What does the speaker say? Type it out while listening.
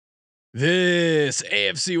This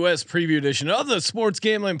AFC West preview edition of the Sports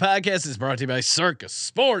Gambling Podcast is brought to you by Circus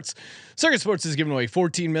Sports. Circus Sports is giving away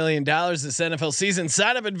 $14 million this NFL season.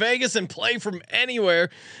 Sign up in Vegas and play from anywhere.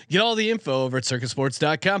 Get all the info over at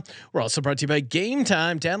circusports.com. We're also brought to you by Game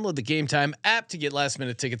Time. Download the Game Time app to get last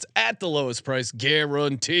minute tickets at the lowest price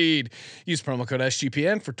guaranteed. Use promo code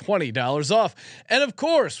SGPN for $20 off. And of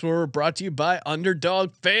course, we're brought to you by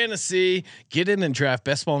Underdog Fantasy. Get in and draft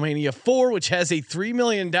Best Ball Mania 4, which has a $3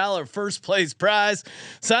 million first place prize.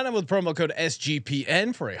 Sign up with promo code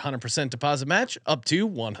SGPN for a 100% deposit match up to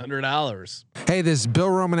 $100. Hey, this is Bill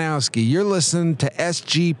Romanowski. You're listening to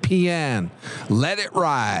SGPN. Let it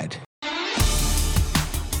ride.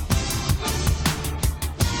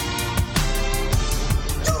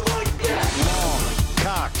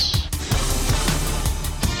 Cox.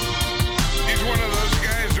 He's one of those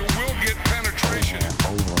guys who will get penetration.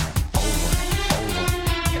 Over.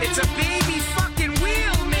 It's a baby fucking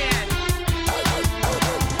wheel, man.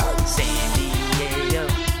 San Diego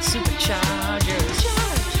Superchargers.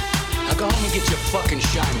 Now go home and get your fucking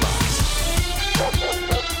shine box.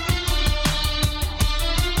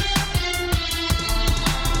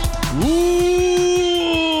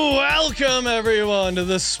 Ooh, welcome everyone to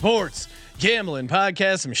the Sports Gambling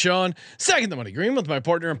Podcast. I'm Sean, second the money green with my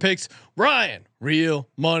partner in picks, Ryan, Real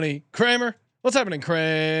Money Kramer. What's happening,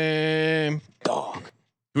 Kramer? Dog.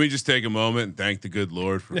 Can we just take a moment and thank the good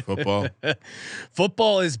Lord for football?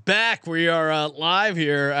 Football is back. We are live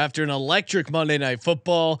here after an electric Monday Night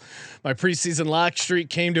Football. My preseason lock streak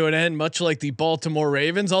came to an end, much like the Baltimore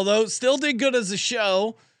Ravens, although still did good as a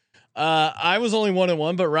show. I was only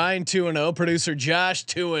 1-1, but Ryan 2-0, producer Josh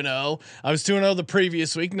 2-0. I was 2-0 the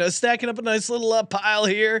previous week. Now stacking up a nice little pile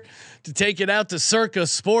here to take it out to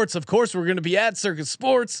Circus Sports. Of course, we're going to be at Circus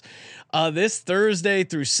Sports this Thursday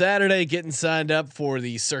through Saturday, getting signed up for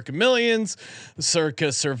the Circa Millions, the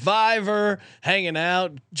Circa Survivor, hanging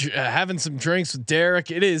out, having some drinks with Derek.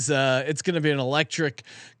 It's going to be an electric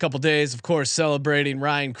couple days. Of course, celebrating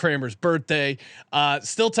Ryan Kramer's birthday.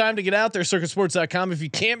 Still time to get out there. Circusports.com. If you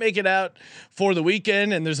can't make it out for the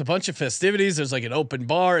weekend, and there's a bunch of festivities. There's like an open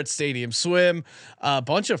bar at Stadium Swim, a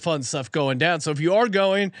bunch of fun stuff going down. So if you are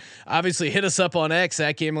going, obviously hit us up on X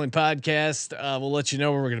at Gambling Podcast. We'll let you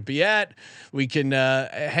know where we're going to be at. We can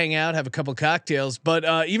hang out, have a couple cocktails.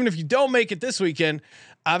 But even if you don't make it this weekend,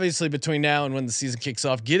 obviously between now and when the season kicks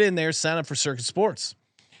off, get in there, sign up for Circuit Sports.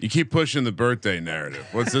 You keep pushing the birthday narrative.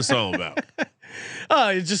 What's this all about?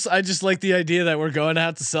 I just like the idea that we're going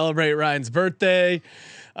out to celebrate Ryan's birthday.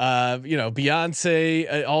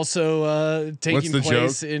 Beyonce also taking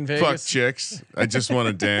place in Vegas. Fuck chicks. I just want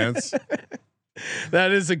to dance.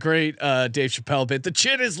 That is a great Dave Chappelle bit. The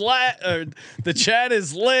chat is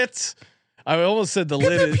lit. I almost said the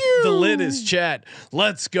lid is chat.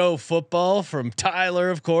 Let's go football from Tyler,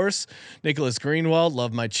 of course. Nicholas Greenwald,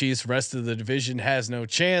 love my Chiefs. Rest of the division has no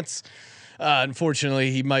chance.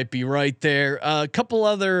 Unfortunately, he might be right there. A couple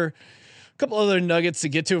other nuggets to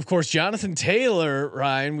get to. Of course, Jonathan Taylor,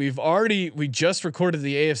 Ryan. We just recorded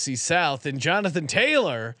the AFC South, and Jonathan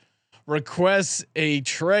Taylor requests a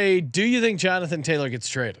trade. Do you think Jonathan Taylor gets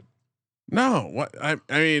traded? No. What I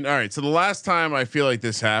mean, all right. So the last time I feel like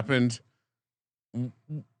this happened,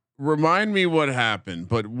 remind me what happened.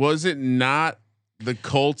 But was it not the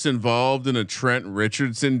Colts involved in a Trent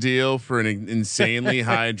Richardson deal for an insanely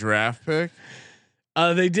high draft pick?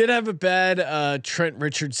 They did have a bad Trent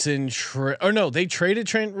Richardson. They traded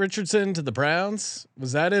Trent Richardson to the Browns.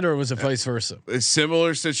 Was that it, or was it vice versa? A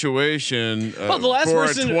similar situation. The last for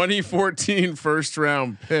person, a 2014 first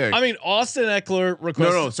round pick. I mean, Austin Eckler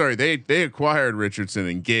requested. No, sorry. They acquired Richardson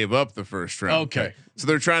and gave up the first round. Okay, pick. So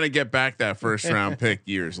they're trying to get back that first round pick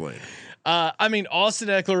years later. Austin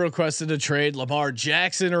Eckler requested a trade. Lamar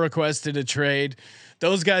Jackson requested a trade.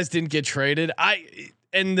 Those guys didn't get traded.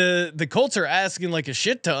 And the Colts are asking like a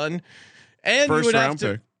shit ton, and first you would round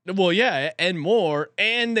have to, pick. well, yeah, and more,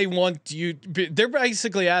 and they want you. They're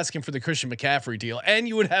basically asking for the Christian McCaffrey deal, and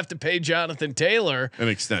you would have to pay Jonathan Taylor an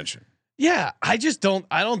extension. Yeah, I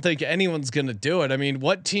don't think anyone's gonna do it. I mean,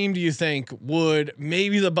 what team do you think would?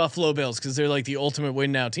 Maybe the Buffalo Bills, because they're like the ultimate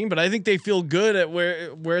win now team, but I think they feel good at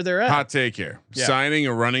where they're at. Hot take here: signing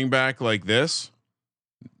a running back like this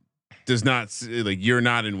does not you're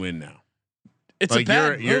not in win now. It's a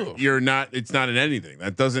bad move. You're not. It's not in anything.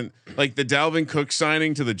 That doesn't like the Dalvin Cook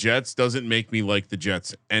signing to the Jets doesn't make me like the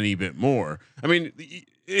Jets any bit more. I mean,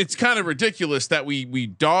 it's kind of ridiculous that we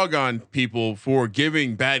dog on people for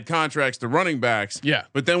giving bad contracts to running backs. Yeah.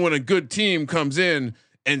 But then when a good team comes in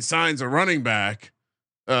and signs a running back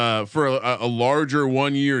for a larger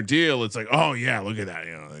 1 year deal, it's like, oh yeah, look at that.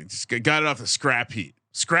 You know, they just got it off the scrap heap.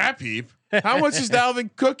 Scrap heap. How much is Dalvin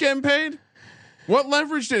Cook getting paid? What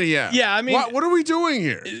leverage did he have? Yeah, I mean, what are we doing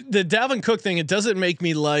here? The Dalvin Cook thing, it doesn't make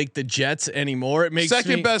me like the Jets anymore. It makes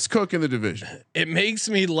second best cook in the division. It makes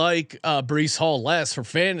me like Breece Hall less for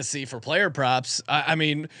fantasy, for player props. I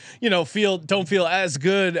mean, don't feel as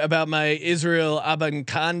good about my Israel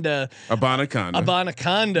Abanikanda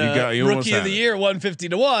rookie of the year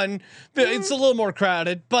 150-1. It's a little more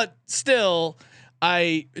crowded, but still.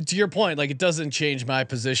 To your point, like it doesn't change my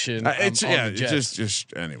position.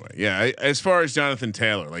 Just anyway. Yeah. As far as Jonathan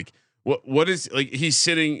Taylor, like what is like he's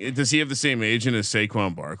sitting? Does he have the same agent as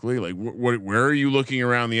Saquon Barkley? Like where are you looking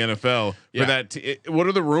around the NFL for that? What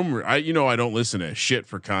are the rumors? I don't listen to shit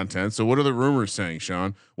for content. So what are the rumors saying,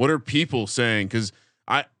 Sean? What are people saying? Because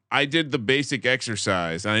I did the basic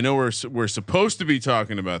exercise, and I know we're supposed to be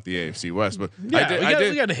talking about the AFC West, but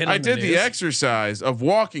I did the exercise of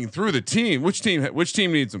walking through the team. Which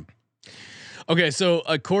team needs them? Okay, so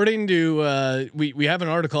according to we have an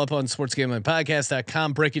article up on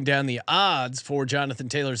sportsgamblingpodcast.com breaking down the odds for Jonathan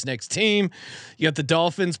Taylor's next team. You got the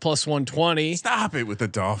Dolphins plus 120. Stop it with the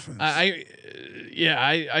Dolphins. I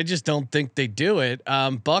just don't think they do it.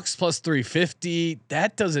 Bucks plus 350.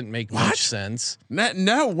 That doesn't make much sense.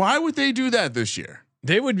 No, why would they do that this year?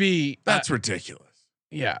 They would be. That's ridiculous.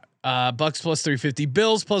 Yeah. Bucks plus 350.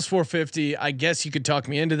 Bills plus 450. I guess you could talk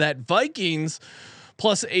me into that. Vikings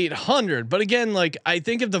plus 800. But again, like I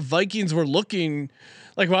think if the Vikings were looking,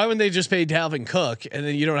 like why wouldn't they just pay Dalvin Cook and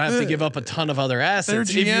then you don't have to give up a ton of other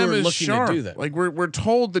assets? Their GM if you were is looking sharp. To do that. Like we're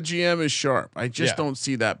told the GM is sharp. I just don't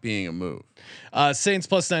see that being a move. Saints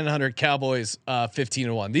plus 900, Cowboys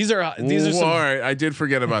 15-1. These are some, all right. I did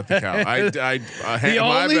forget about the Cow. my bad. I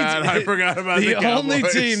forgot about the Cowboys. The only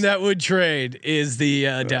team that would trade is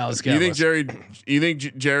the Dallas Cowboys. You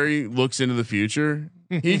think Jerry looks into the future?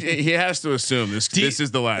 He has to assume this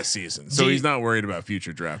is the last season, so he's not worried about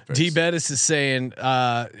future draft picks. D. Bettis is saying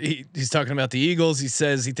he's talking about the Eagles. He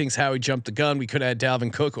says he thinks Howie jumped the gun. We could have had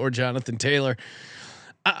Dalvin Cook or Jonathan Taylor.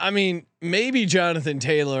 I mean, maybe Jonathan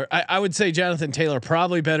Taylor. I would say Jonathan Taylor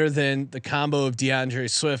probably better than the combo of DeAndre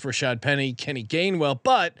Swift, Rashad Penny, Kenny Gainwell,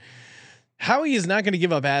 but Howie is not going to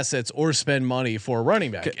give up assets or spend money for a running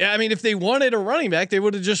back. I mean, if they wanted a running back, they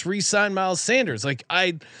would have just re-signed Miles Sanders. Like,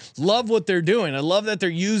 I love what they're doing. I love that they're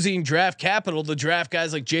using draft capital to draft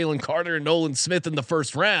guys like Jalen Carter and Nolan Smith in the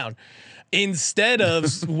first round instead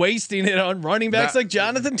of wasting it on running backs like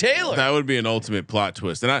Jonathan Taylor. That would be an ultimate plot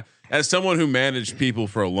twist. And as someone who managed people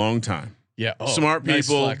for a long time, smart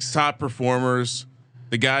people, nice top performers,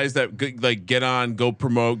 the guys that get on,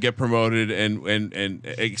 get promoted, and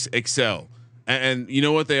excel. And you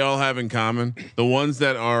know what they all have in common? The ones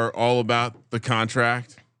that are all about the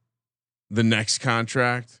contract, the next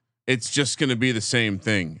contract. It's just going to be the same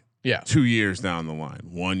thing. Yeah. 2 years down the line,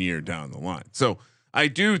 1 year down the line. So I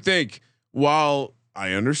do think, while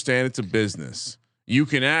I understand it's a business, you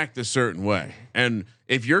can act a certain way. And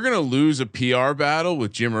if you're going to lose a PR battle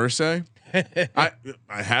with Jim Irsay, I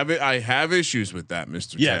have issues with that,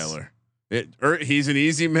 Mr. Taylor. He's an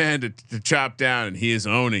easy man to chop down, and he is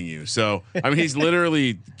owning you. So I mean, he's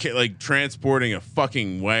literally like transporting a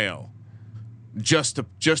fucking whale just to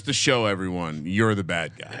show everyone you're the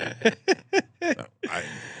bad guy.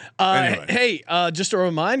 Anyway. Hey, just a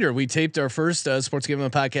reminder: we taped our first Sports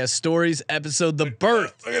Gambling Podcast Stories episode, The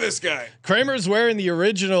Birth. Look at this guy. Kramer's wearing the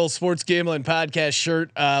original Sports Gambling Podcast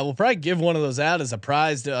shirt. We'll probably give one of those out as a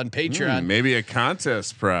prize on Patreon. Maybe a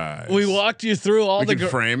contest prize. We walked you through all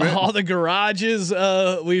the garages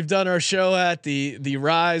we've done our show at. The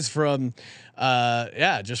rise from.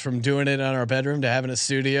 Just from doing it on our bedroom to having a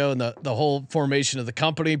studio and the whole formation of the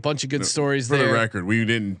company. Bunch of good stories for there. For the record, we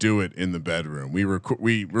didn't do it in the bedroom. We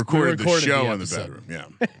recorded the show in the bedroom. Yeah.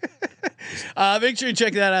 Make sure you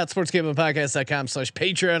check that out.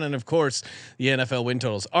 sportsgamblingpodcast.com/Patreon. And of course the NFL win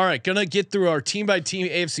totals. All right. Gonna get through our team by team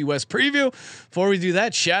AFC West preview. Before we do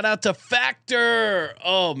that, shout out to Factor.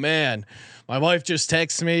 Oh man. My wife just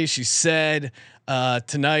texted me. She said,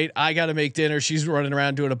 tonight I got to make dinner. She's running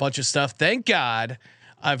around doing a bunch of stuff. Thank God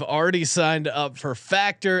I've already signed up for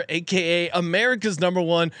Factor, aka America's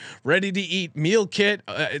 #1 ready to eat meal kit.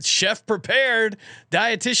 It's chef prepared,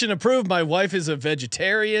 dietitian approved. My wife is a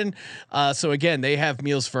vegetarian. So again, they have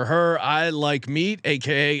meals for her. I like meat,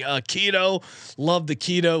 aka keto, love the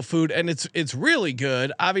keto food. And it's really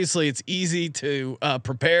good. Obviously it's easy to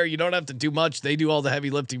prepare. You don't have to do much. They do all the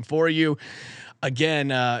heavy lifting for you.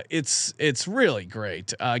 Again, it's really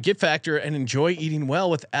great. Get Factor and enjoy eating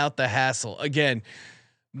well without the hassle. Again,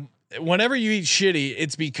 whenever you eat shitty,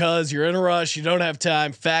 it's because you're in a rush. You don't have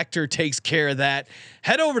time. Factor takes care of that.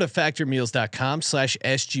 Head over to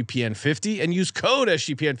factormeals.com/SGPN50 and use code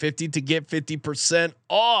SGPN50 to get 50%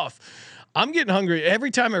 off. I'm getting hungry.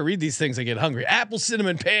 Every time I read these things, I get hungry. Apple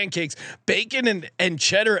cinnamon pancakes, bacon and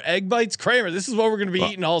cheddar egg bites. Kramer, this is what we're going to be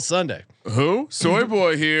eating all Sunday. Who? Soy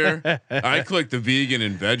boy here. I clicked the vegan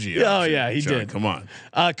and veggie. Oh option. yeah, he John, did. Come on.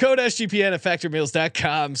 Code SGPN at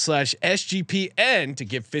factormeals.com/SGPN to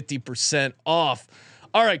get 50% off.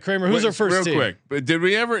 All right, Kramer, who's our first real team? quick? But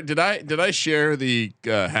did I share the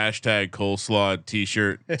hashtag coleslaw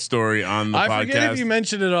T-shirt story on the podcast? I forget if you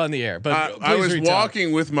mentioned it on the air, but I was retell.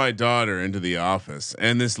 walking with my daughter into the office,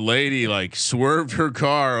 and this lady like swerved her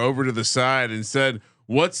car over to the side and said,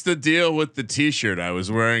 "What's the deal with the T-shirt?" I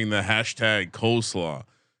was wearing the hashtag coleslaw,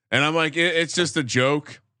 and I'm like, "It's just a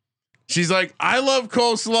joke." She's like, "I love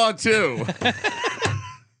coleslaw too."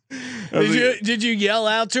 Did you yell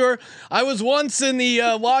out to her? I was once in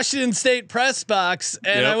the Washington State press box,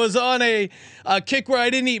 and I was on a kick where I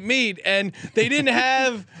didn't eat meat, and they didn't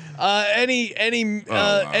have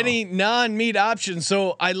any non-meat options.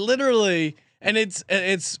 So I literally, and it's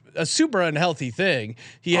a super unhealthy thing.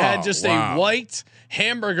 He had just a white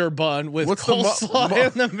hamburger bun with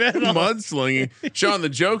coleslaw in the middle. Mudslinging. Sean, the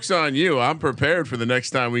joke's on you. I'm prepared for the next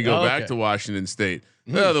time we go back to Washington State.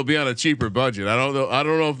 They'll be on a cheaper budget. I don't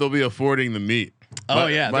know if they'll be affording the meat. Oh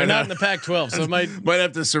yeah, they're not in the Pac-12, so it might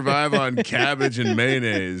have to survive on cabbage and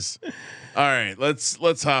mayonnaise. All right,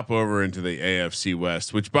 let's hop over into the AFC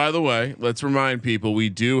West. Which, by the way, let's remind people we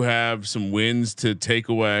do have some wins to take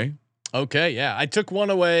away. Okay, yeah, I took one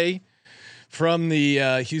away from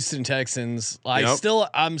the Houston Texans.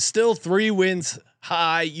 I'm still 3 wins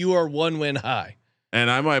high. You are 1 win high,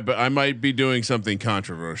 and I might be doing something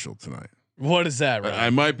controversial tonight. What is that? Right? I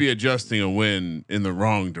might be adjusting a win in the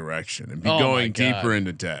wrong direction and be going deeper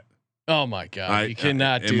into debt. Oh my God! You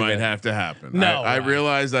cannot do that. It might have to happen. No, I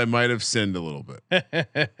realized I might have sinned a little bit.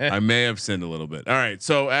 I may have sinned a little bit. All right.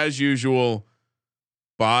 So as usual,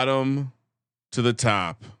 bottom to the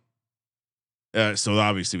top. So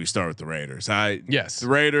obviously we start with the Raiders. The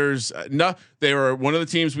Raiders. They were one of the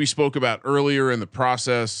teams we spoke about earlier in the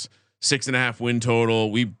process. 6.5 win total.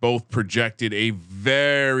 We both projected a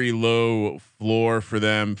very low floor for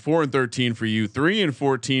them. 4-13 for you,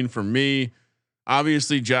 3-14 for me.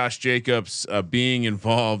 Obviously, Josh Jacobs being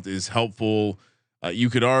involved is helpful. You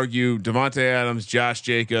could argue Devontae Adams, Josh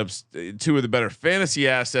Jacobs, 2 of the better fantasy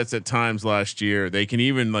assets at times last year. They can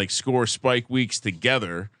even like score spike weeks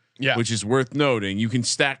together, which is worth noting. You can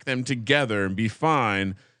stack them together and be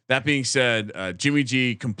fine. That being said, Jimmy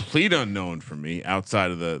G, complete unknown for me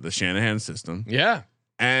outside of the Shanahan system. Yeah,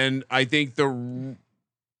 and I think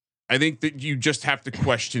that you just have to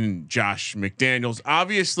question Josh McDaniels.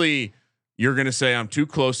 Obviously, you're going to say I'm too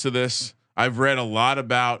close to this. I've read a lot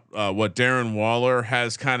about what Darren Waller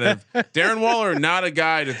has kind of. Darren Waller, not a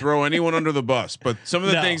guy to throw anyone under the bus, but some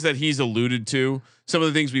of the things that he's alluded to. Some of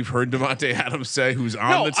the things we've heard Devontae Adams say, who's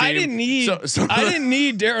on the team. I didn't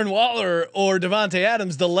need Darren Waller or Devontae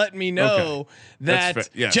Adams to let me know that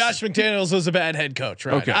Josh McDaniels was a bad head coach.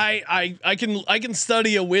 Right? Okay. I can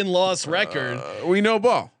study a win-loss record. We know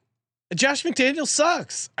ball. Josh McDaniels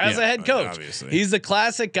sucks as a head coach. Obviously. He's the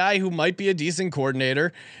classic guy who might be a decent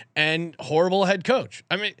coordinator and horrible head coach.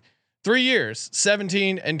 I mean, 3 years,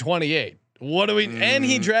 17-28. What do we? And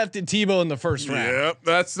he drafted Tebow in the first round. Yep,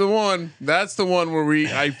 that's the one. That's the one where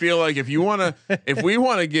I feel like if we want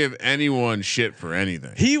to give anyone shit for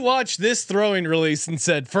anything, he watched this throwing release and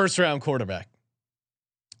said, "First round quarterback."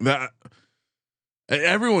 That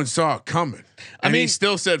everyone saw it coming. I mean, he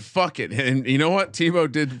still said, "Fuck it." And you know what?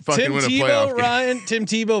 Tebow did fucking win a playoff game. Tim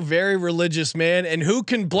Tebow, very religious man, and who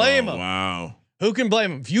can blame him? Wow. Who can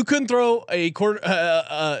blame him? If you couldn't throw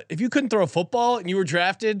if you couldn't throw a football and you were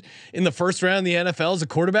drafted in the first round in the NFL as a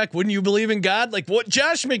quarterback, wouldn't you believe in God? Like what?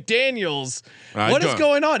 Josh McDaniels, what is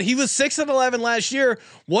going on? He was 6-11 last year.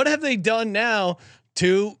 What have they done now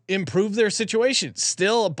to improve their situation?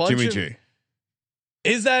 Still a bunch Jimmy of. G.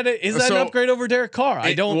 Is that an upgrade over Derek Carr?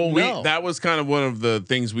 I don't know. That was kind of one of the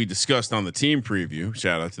things we discussed on the team preview.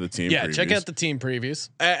 Shout out to the team. Yeah, previews. Check out the team previews.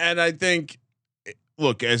 And I think.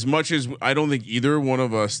 Look, as much as I don't think either one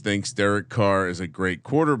of us thinks Derek Carr is a great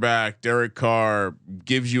quarterback, Derek Carr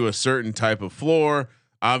gives you a certain type of floor.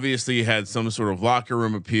 Obviously, he had some sort of locker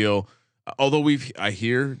room appeal. Although I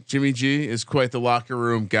hear Jimmy G is quite the locker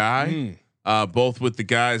room guy, both with the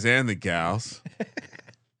guys and the gals.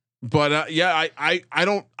 But I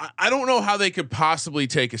don't know how they could possibly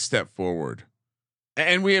take a step forward.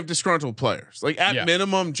 And we have disgruntled players. Like at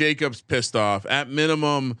minimum, Jacobs pissed off. At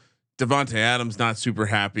minimum, Devontae Adams not super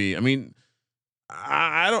happy. I mean,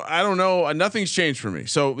 I don't know. Nothing's changed for me.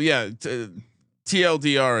 So yeah,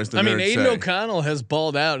 TLDR is the. Aiden O'Connell has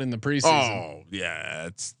balled out in the preseason. Oh yeah,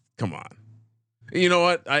 come on. You know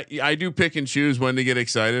what? I do pick and choose when to get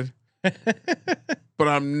excited. but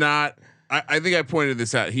I'm not. I think I pointed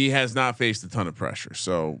this out. He has not faced a ton of pressure,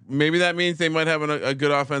 so maybe that means they might have a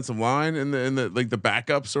good offensive line in the like the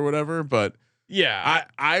backups or whatever. But yeah,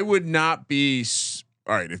 I would not be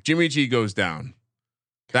all right if Jimmy G goes down.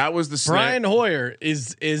 That was the Brian Hoyer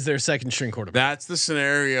is their second string quarterback. That's the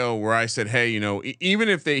scenario where I said, hey, even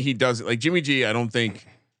if he does it like Jimmy G, I don't think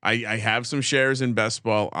I have some shares in best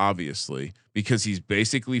ball, obviously, because he's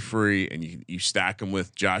basically free and you stack him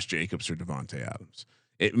with Josh Jacobs or Devontae Adams.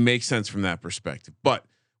 It makes sense from that perspective. But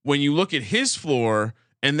when you look at his floor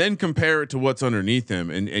and then compare it to what's underneath him,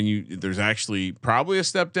 and there's actually probably a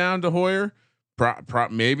step down to Hoyer,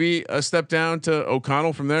 maybe a step down to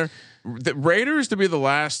O'Connell from there. The Raiders to be the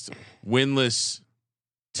last winless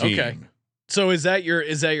team. Okay. So is that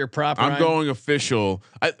your prop? I'm going official.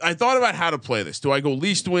 I thought about how to play this. Do I go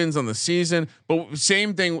least wins on the season? But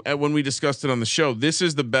same thing when we discussed it on the show. This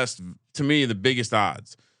is the best, to me, the biggest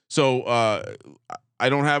odds. So I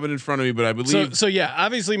don't have it in front of me, but I believe. So yeah,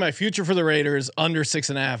 obviously my future for the Raiders under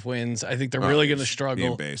 6.5 wins. I think they're really going to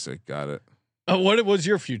struggle. Being basic, got it. What was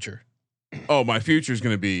your future? Oh, my future is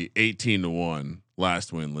going to be 18-1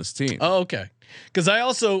 last winless team. Oh, okay. Because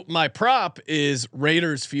my prop is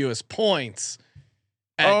Raiders fewest points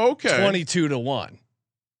at 22-1.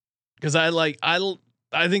 Because I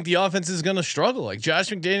think the offense is going to struggle. Like Josh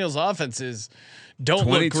McDaniels' offenses don't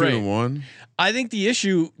look great. 22-1. I think the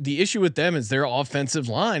issue with them is their offensive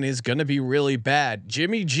line is going to be really bad.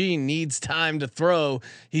 Jimmy G needs time to throw.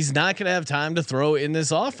 He's not going to have time to throw in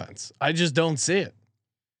this offense. I just don't see it.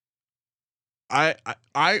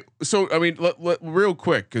 So I mean, real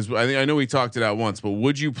quick, because I know we talked it out once, but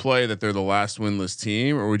would you play that they're the last winless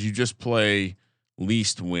team, or would you just play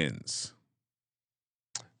least wins?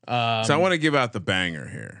 So I want to give out the banger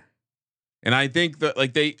here, and I think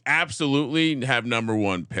that they absolutely have number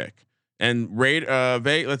one pick, and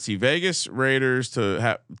let's see, Vegas Raiders to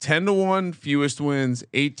have 10-1 fewest wins,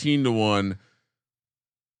 18-1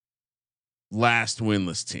 last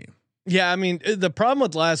winless team. Yeah, I mean the problem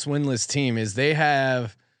with last winless team is they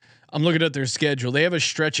have. I'm looking at their schedule. They have a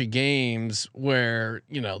stretch of games where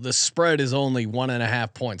the spread is only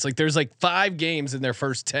 1.5 points. Like there's 5 games in their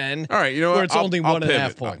first 10. All right, where it's only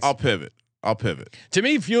 1.5 points. I'll pivot. To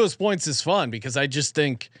me, fewest points is fun because I just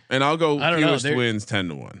think. And I'll go fewest wins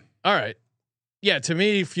 10-1. All right, yeah. To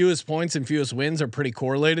me, fewest points and fewest wins are pretty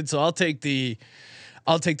correlated. So I'll take the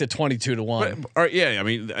 22-1. All right, yeah. I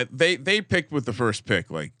mean, they picked with the first pick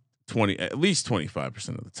at least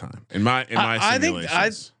 25% of the time in my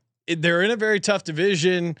simulations. They're in a very tough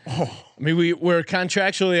division. I mean, we're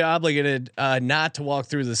contractually obligated not to walk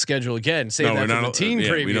through the schedule again. That for the team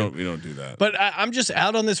preview. We don't do that. But I'm just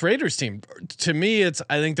out on this Raiders team. To me, I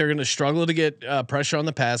think they're going to struggle to get pressure on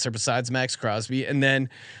the passer besides Max Crosby, and then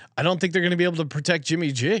I don't think they're going to be able to protect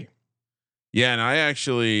Jimmy G. Yeah, and I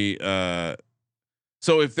actually.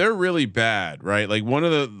 So if they're really bad, right? Like one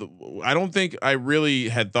of I don't think I really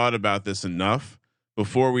had thought about this enough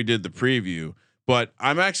before we did the preview, but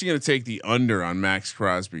I'm actually going to take the under on Max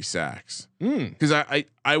Crosby sacks because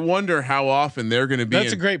I wonder how often they're going to be.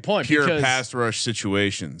 That's a great point. Pure pass rush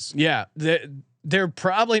situations. Yeah, they're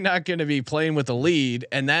probably not going to be playing with the lead,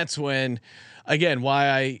 and that's when. Again, why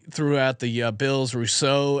I threw out the Bills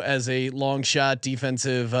Rousseau as a long shot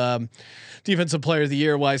defensive player of the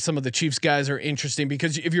year. Why some of the Chiefs guys are interesting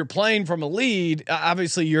because if you're playing from a lead,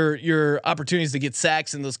 obviously your opportunities to get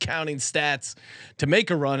sacks and those counting stats to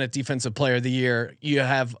make a run at defensive player of the year, you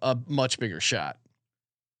have a much bigger shot.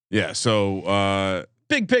 Yeah. So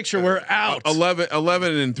big picture, we're out. 11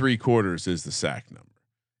 3/4 is the sack number.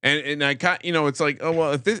 And I got, it's like, oh,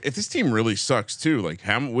 well, if this team really sucks too,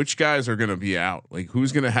 which guys are going to be out? Like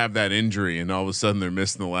who's going to have that injury and all of a sudden they're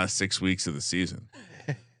missing the last 6 weeks of the season?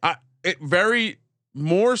 It very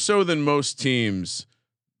more so than most teams,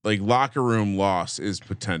 locker room loss is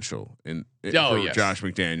potential for Josh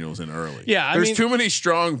McDaniels in early. Yeah. There's too many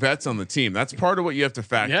strong vets on the team. That's part of what you have to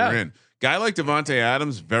factor in. Guy like Devontae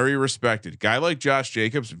Adams, very respected. Guy like Josh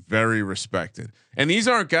Jacobs, very respected. And these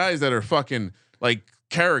aren't guys that are fucking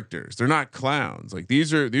characters. They're not clowns.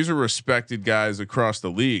 These are respected guys across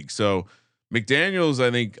the league. So McDaniels,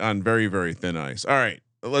 I think, on very, very thin ice. All right,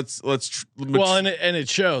 let's well, and it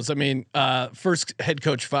shows. I mean, first head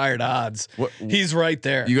coach fired odds. He's right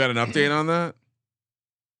there. You got an update on that?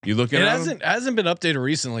 You looking at it? Hasn't been updated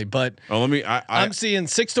recently, but I'm seeing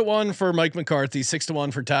 6-1 for Mike McCarthy,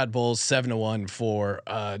 6-1 for Todd Bowles, 7-1 for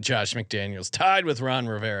Josh McDaniels, tied with Ron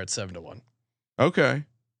Rivera at 7-1. Okay.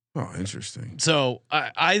 Oh, interesting. So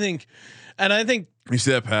I think you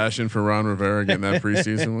see that passion for Ron Rivera getting that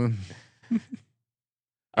preseason win.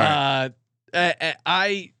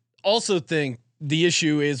 I also think the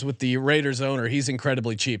issue is with the Raiders owner. He's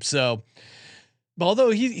incredibly cheap. So, although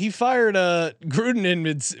he fired Gruden in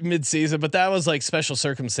mid season, but that was like special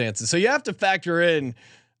circumstances. So you have to factor in.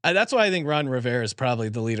 That's why I think Ron Rivera is probably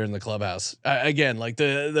the leader in the clubhouse. Again, like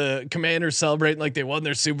the Commanders celebrating like they won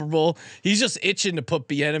their Super Bowl. He's just itching to put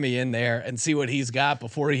Bieniemy in there and see what he's got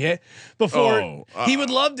before he he would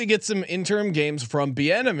love to get some interim games from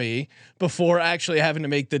Bieniemy before actually having to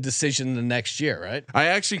make the decision the next year, right? I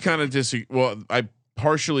actually kind of disagree. Well, I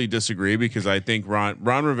partially disagree because I think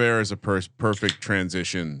Ron Rivera is a perfect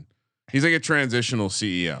transition. He's like a transitional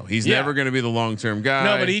CEO. He's never going to be the long-term guy.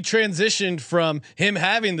 No, but he transitioned from him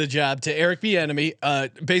having the job to Eric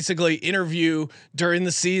Bieniemy, basically interview during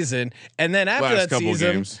the season, and then after that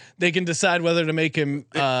season, they can decide whether to make him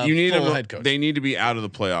full head coach. They need to be out of the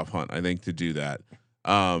playoff hunt, I think, to do that.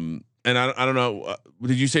 And I don't know.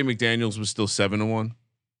 Did you say McDaniels was still 7-1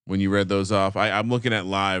 when you read those off? I'm looking at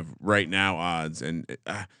live right now odds, and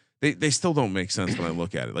they still don't make sense when I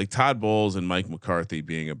look at it. Like Todd Bowles and Mike McCarthy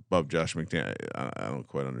being above Josh McDaniels. I don't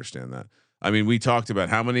quite understand that. I mean, we talked about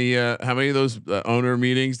how many of those owner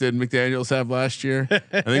meetings did McDaniels have last year?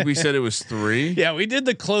 I think we said it was 3. Yeah, we did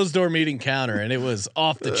the closed door meeting counter, and it was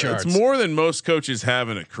off the charts. It's more than most coaches have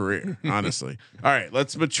in a career, honestly. All right,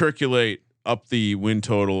 let's matriculate up the win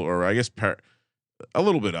total, or I guess a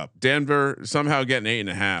little bit up. Denver somehow getting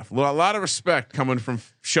 8.5. A lot of respect coming from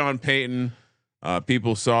Sean Payton.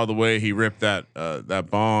 People saw the way he ripped that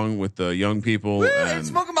bong with the young people. And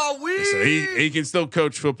smoking about weed. So he can still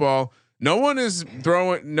coach football. No one is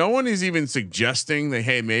even suggesting that,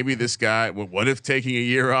 hey, maybe this guy. What if taking a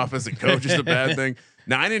year off as a coach is a bad thing?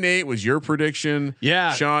 9-8 was your prediction.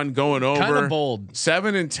 Yeah, Sean going over. Kind of bold.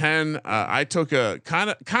 7-10. I took a kind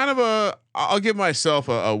of a. I'll give myself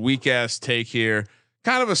a weak ass take here.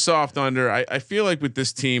 Kind of a soft under. I feel like with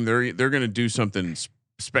this team, they're going to do something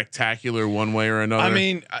spectacular one way or another. I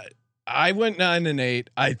mean, I went 9-8.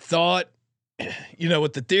 I thought,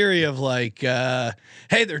 with the theory of like,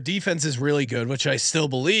 hey, their defense is really good, which I still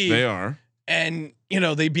believe they are, and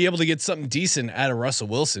they'd be able to get something decent out of Russell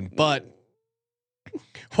Wilson. But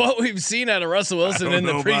what we've seen out of Russell Wilson in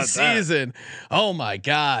the preseason, oh my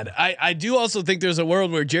God! I do also think there's a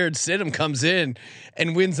world where Jared Stidham comes in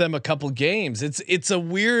and wins them a couple games. It's a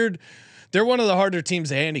weird. They're one of the harder teams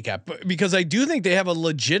to handicap because I do think they have a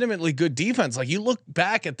legitimately good defense. Like you look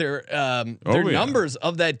back at their numbers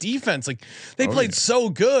of that defense, like they played so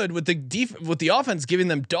good with the offense giving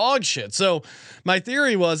them dog shit. So my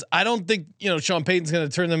theory was I don't think Sean Payton's going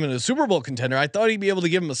to turn them into a Super Bowl contender. I thought he'd be able to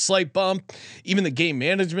give them a slight bump, even the game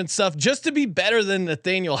management stuff, just to be better than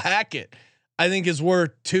Nathaniel Hackett. I think is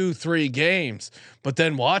worth 2-3 games. But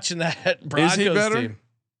then watching that Broncos team.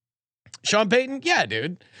 Sean Payton, yeah,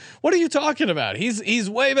 dude. What are you talking about? He's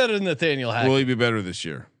way better than Nathaniel Hackett. Will he be better this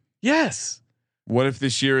year? Yes. What if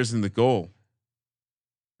this year isn't the goal?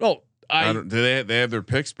 Oh, do they have their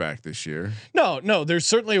picks back this year? No. There's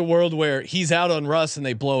certainly a world where he's out on Russ and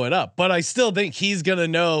they blow it up, but I still think he's gonna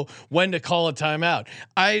know when to call a timeout.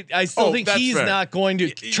 I still think he's not going to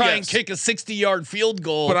try and kick a 60-yard field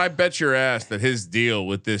goal. But I bet your ass that his deal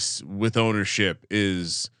with ownership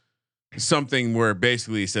is something where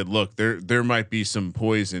basically he said, look, there might be some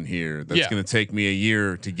poison here that's going to take me a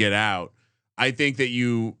year to get out. I think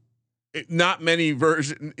that not many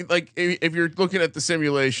versions, like if you're looking at the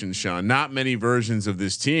simulation, Sean, not many versions of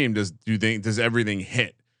this team does everything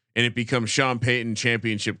hit and it becomes Sean Payton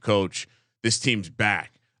championship coach. This team's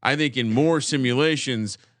back. I think in more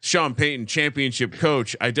simulations, Sean Payton championship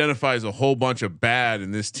coach identifies a whole bunch of bad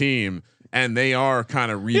in this team. And they are kind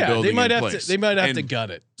of rebuilding. They might have to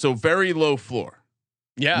gut it. So very low floor.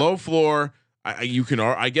 Yeah, low floor.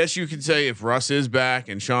 I guess you could say if Russ is back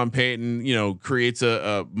and Sean Payton, creates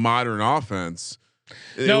a modern offense,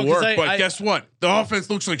 it'll work. But guess what? The offense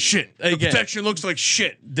looks like shit. The protection looks like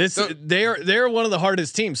shit. They're one of the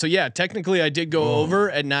hardest teams. So yeah, technically I did go over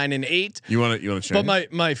at 9-8. You want to change?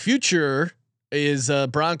 But my future is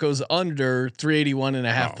Broncos under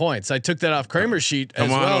 381.5 points. I took that off Kramer's sheet as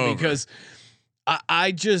well because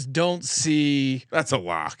I just don't see. That's a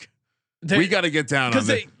lock. We got to get down on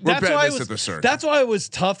this. We're betting this at the circle. That's why it was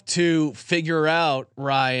tough to figure out,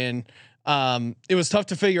 Ryan. It was tough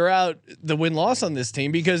to figure out the win-loss on this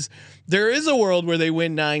team because there is a world where they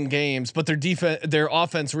win 9 games, but their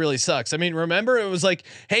offense really sucks. I mean, remember it was like,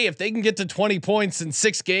 hey, if they can get to 20 points in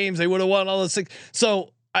 6 games, they would have won all the 6.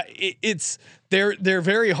 So they're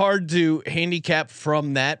very hard to handicap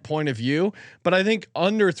from that point of view, but I think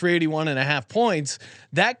under 381.5 points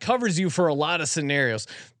that covers you for a lot of scenarios.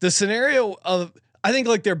 The scenario of I think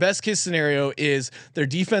like their best case scenario is their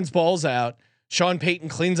defense balls out. Sean Payton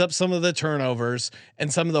cleans up some of the turnovers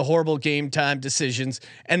and some of the horrible game time decisions,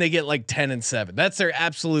 and they get like 10-7. That's their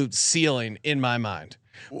absolute ceiling in my mind.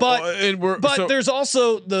 But there's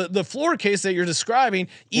also the floor case that you're describing.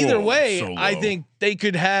 Either way, so I think they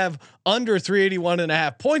could have under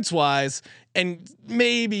 381.5 points wise and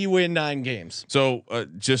maybe win 9 games. So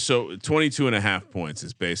 22.5 points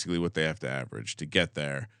is basically what they have to average to get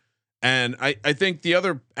there. And I think the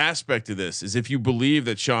other aspect of this is if you believe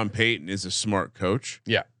that Sean Payton is a smart coach,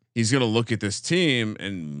 he's going to look at this team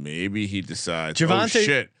and maybe he decides, oh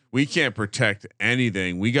shit, we can't protect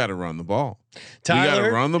anything. We got to run the ball. We got to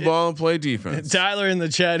run the ball and play defense. Tyler in the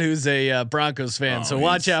chat, who's a Broncos fan, so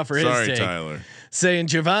watch out for his take. Tyler. Saying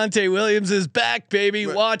Javonte Williams is back, baby.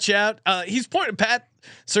 Watch out. He's pointing Pat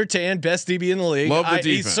Surtain, best DB in the league. Love the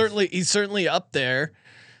defense. He's certainly up there.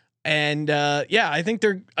 And I think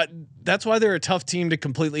they're that's why they're a tough team to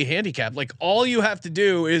completely handicap. Like all you have to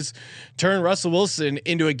do is turn Russell Wilson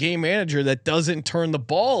into a game manager that doesn't turn the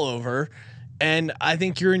ball over, and I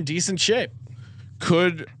think you're in decent shape.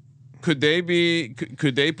 Could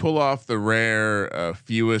they pull off the rare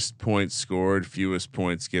fewest points scored, fewest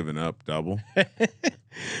points given up double?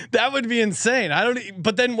 That would be insane.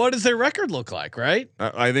 But then what does their record look like, right?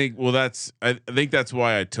 I think that's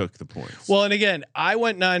why I took the points. Well, and again, I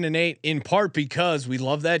went 9-8 in part because we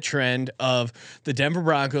love that trend of the Denver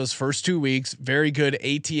Broncos first 2 weeks, very good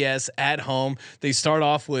ATS at home. They start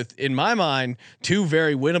off with, in my mind, 2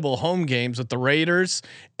 very winnable home games with the Raiders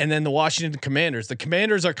and then the Washington Commanders. The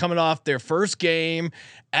Commanders are coming off their first game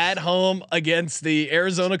at home against the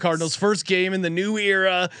Arizona Cardinals, first game in the new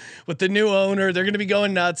era with the new owner. They're going to be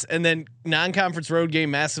going nuts, and then non-conference road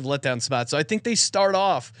game, massive letdown spot. So I think they start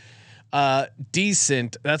off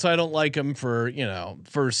decent. That's why I don't like them for,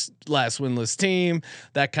 last winless team,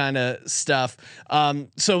 that kind of stuff.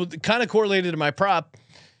 So kind of correlated to my prop.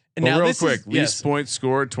 And now real quick, least points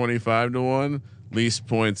scored 25-1, least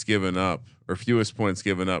points given up or fewest points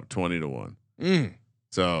given up 20-1.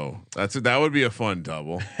 So that would be a fun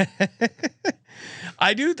double.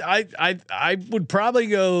 I would probably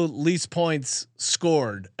go least points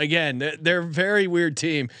scored. Again, they're a very weird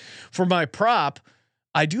team. For my prop,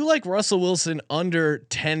 I do like Russell Wilson under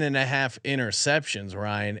 10.5 interceptions,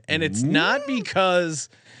 Ryan. And it's not because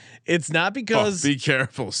be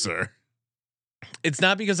careful, sir. It's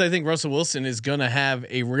not because I think Russell Wilson is going to have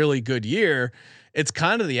a really good year. It's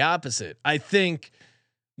kind of the opposite. I think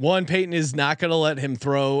one, Peyton is not going to let him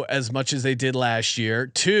throw as much as they did last year.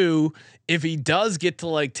 2, if he does get to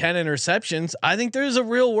like 10 interceptions, I think there's a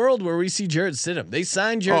real world where we see Jarrett Stidham. They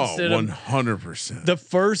signed Jarrett Stidham 100% the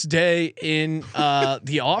first day in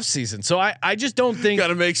the off season. So I just don't think got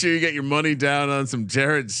to make sure you get your money down on some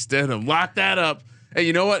Jarrett Stidham. Lock that up. Hey,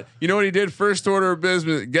 you know what? You know what he did? First order of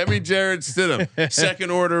business, get me Jarrett Stidham. Second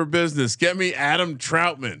order of business, get me Adam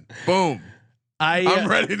Troutman. Boom. I'm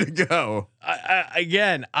ready to go.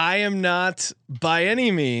 I am not by any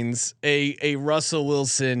means a Russell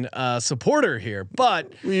Wilson supporter here,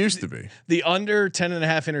 but we used to be. The under 10.5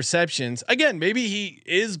 interceptions. Again, maybe he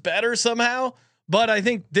is better somehow, but I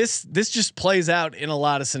think this just plays out in a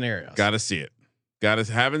lot of scenarios. Got to see it.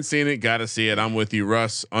 Haven't seen it. Got to see it. I'm with you,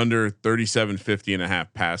 Russ. Under 37.5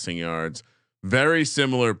 passing yards. Very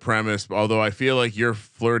similar premise, although I feel like you're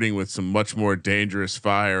flirting with some much more dangerous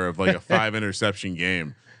fire of like a 5 interception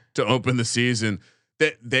game to open the season.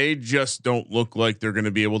 That they just don't look like they're going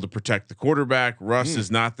to be able to protect the quarterback. Russ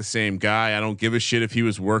is not the same guy. I don't give a shit if he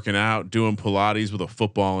was working out, doing Pilates with a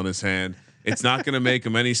football in his hand. It's not going to make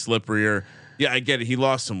him any slipperier. Yeah, I get it. He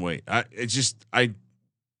lost some weight.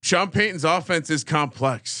 Sean Payton's offense is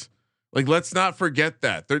complex. Like, let's not forget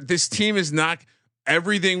that this team is not.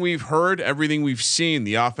 Everything we've heard, everything we've seen,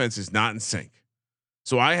 the offense is not in sync.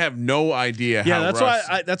 So I have no idea. Yeah,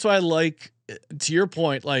 that's why I like, to your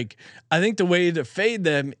point. Like, I think the way to fade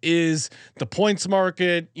them is the points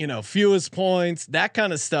market, fewest points, that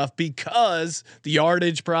kind of stuff, because the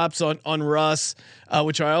yardage props on Russ,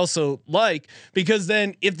 which I also like, because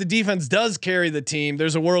then if the defense does carry the team,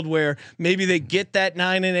 there's a world where maybe they get that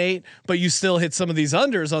 9-8, but you still hit some of these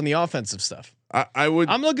unders on the offensive stuff.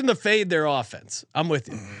 I'm looking to fade their offense. I'm with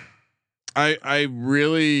you. I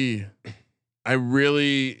really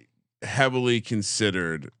heavily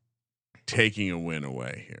considered taking a win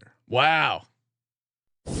away here. Wow.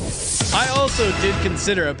 I also did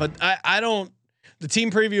consider it, but I don't. The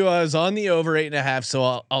team preview, I was on the over 8.5,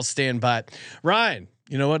 so I'll stand by it. Ryan,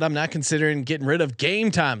 you know what? I'm not considering getting rid of Game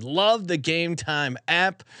Time. Love the Game Time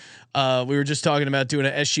app. We were just talking about doing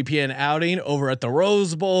an SGPN outing over at the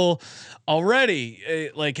Rose Bowl already.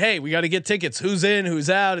 Like, hey, we got to get tickets. Who's in, who's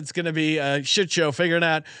out? It's going to be a shit show figuring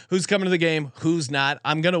out who's coming to the game, who's not.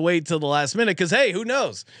 I'm going to wait till the last minute because, hey, who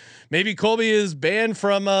knows? Maybe Colby is banned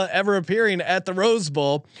from ever appearing at the Rose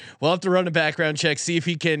Bowl. We'll have to run a background check, see if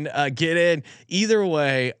he can get in. Either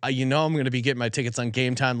way, I'm going to be getting my tickets on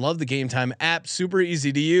Game Time. Love the Game Time app. Super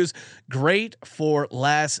easy to use. Great for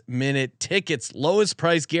last minute tickets. Lowest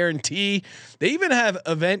price guarantee. They even have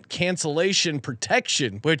event cancellation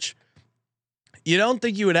protection, which you don't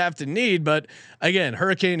think you would have to need, but again,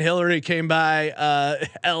 Hurricane Hillary came by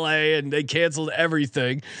LA and they canceled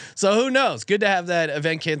everything. So who knows? Good to have that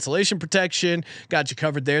event cancellation protection. Got you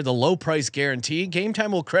covered there. The low price guarantee. Game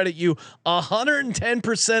Time will credit you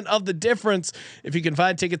 110% of the difference if you can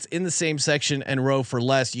find tickets in the same section and row for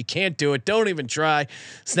less. You can't do it. Don't even try.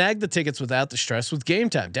 Snag the tickets without the stress with Game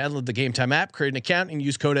Time. Download the Game Time app, create an account, and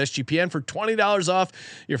use code SGPN for $20 off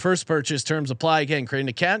your first purchase. Terms apply. Again, create an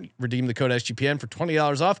account, redeem the code SGPN for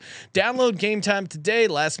 $20 off. Download Game Time today.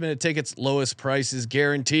 Last minute tickets, lowest prices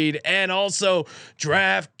guaranteed. And also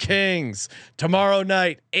DraftKings tomorrow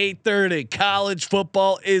night, 8:30. College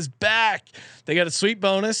football is back. They got a sweet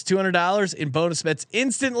bonus, $200 in bonus bets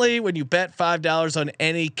instantly when you bet $5 on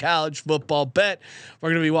any college football bet.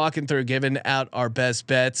 We're going to be walking through, giving out our best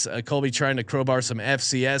bets. Colby trying to crowbar some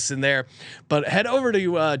FCS in there, but head over to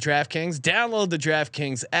DraftKings, download the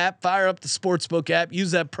DraftKings app, fire up the Sportsbook app,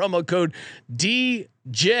 use that promo code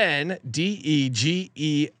DEGEN,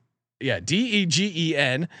 DEGEN.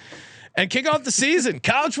 And kick off the season.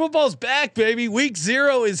 College football's back, baby. Week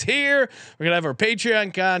 0 is here. We're gonna have our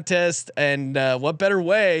Patreon contest, and what better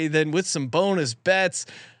way than with some bonus bets?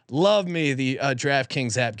 Love me the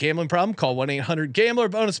DraftKings app. Gambling problem? Call 1-800-GAMBLER.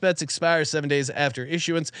 Bonus bets expire 7 days after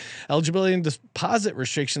issuance. Eligibility and deposit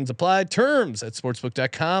restrictions apply. Terms at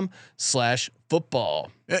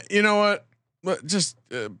sportsbook.com/football. You know what?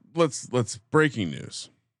 Let's breaking news.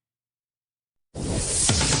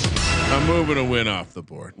 I'm moving a win off the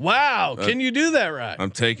board. Wow. Can you do that right?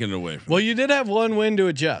 I'm taking it away from Well, you did have one win to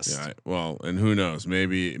adjust. Yeah, and who knows?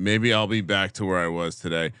 Maybe I'll be back to where I was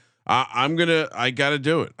today. I gotta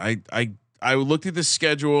do it. I looked at the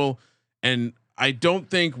schedule and I don't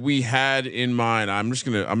think we had in mind. I'm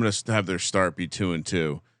gonna have their start be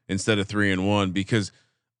 2-2 instead of 3-1 because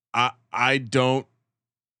I don't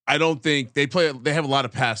think they have a lot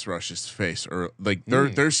of pass rushes to face, or like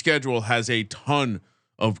their schedule has a ton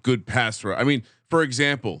of good pass rush. I mean, for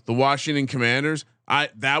example, the Washington Commanders.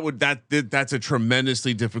 That's a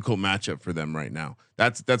tremendously difficult matchup for them right now.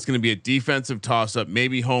 That's going to be a defensive toss up.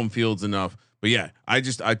 Maybe home field's enough, but yeah, I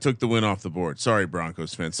took the win off the board. Sorry,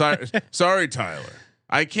 Broncos fans. Sorry, Tyler.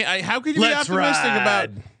 I can't. How could you be optimistic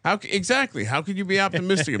about? How could you be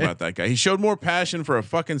optimistic about that guy? He showed more passion for a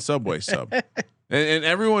fucking Subway sub. And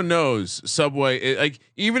everyone knows Subway. Like,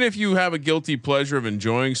 even if you have a guilty pleasure of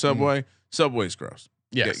enjoying Subway, Subway's gross.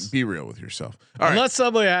 Yes. Be real with yourself. Unless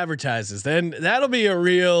Subway advertises, then that'll be a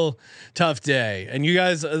real tough day. And you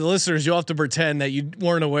guys, the listeners, you'll have to pretend that you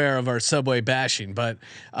weren't aware of our Subway bashing. But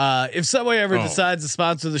if Subway ever decides to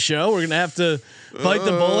sponsor the show, we're gonna have to bite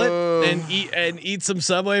the bullet and eat some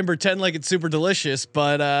Subway and pretend like it's super delicious.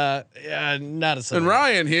 But not a Subway. And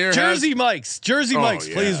Ryan here, Jersey Mike's, please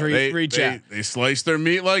reach out. They slice their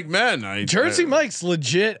meat like men. Jersey Mike's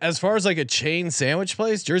legit as far as like a chain sandwich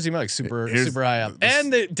place. Jersey Mike's super high up. And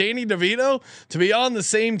Danny DeVito to be on the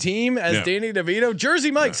same team as Danny DeVito. Jersey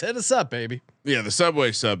Mike's, hit us up, baby. Yeah, the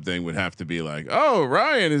Subway sub thing would have to be like, oh,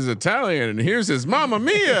 Ryan is Italian and here's his Mamma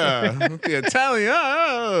Mia, the Italian.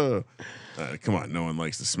 Oh. Come on, no one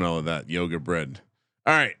likes the smell of that yoga bread.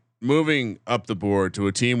 All right, moving up the board to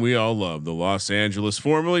a team we all love, the Los Angeles,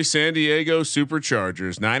 formerly San Diego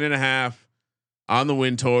Superchargers, 9.5 on the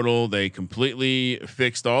win total. They completely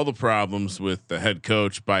fixed all the problems with the head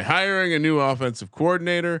coach by hiring a new offensive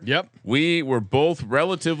coordinator. Yep. We were both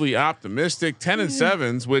relatively optimistic,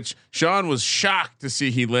 10-7s, which Sean was shocked to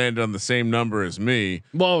see he landed on the same number as me.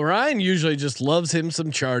 Well, Ryan usually just loves him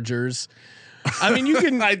some Chargers. I mean, you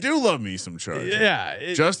can. I do love me some Chargers.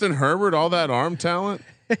 Yeah. Justin Herbert, all that arm talent.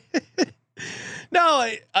 No,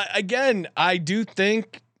 I do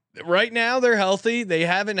think right now they're healthy. They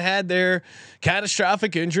haven't had their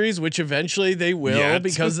catastrophic injuries, which eventually they will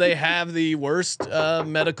because they have the worst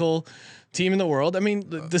medical team in the world. I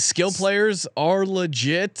mean, the skill players are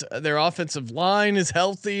legit. Their offensive line is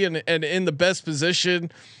healthy and in the best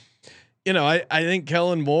position. You know, I think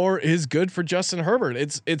Kellen Moore is good for Justin Herbert.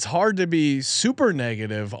 It's hard to be super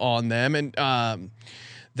negative on them. And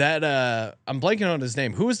that I'm blanking on his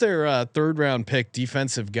name. Who was their 3rd round pick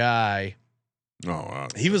defensive guy? Oh, wow.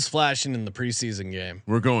 He was flashing in the preseason game.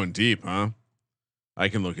 We're going deep, huh? I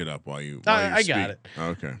can look it up while you. I got it.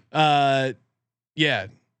 Okay. Yeah.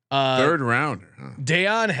 Third rounder. Huh?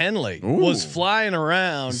 Deion Henley Ooh. was flying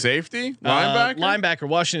around. Safety, linebacker.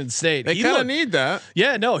 Washington State. They kind of need that.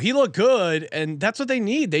 Yeah, no, he looked good, and that's what they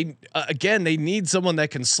need. They they need someone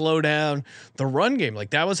that can slow down the run game. Like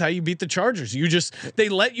that was how you beat the Chargers. They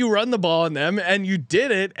let you run the ball on them, and you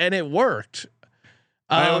did it, and it worked.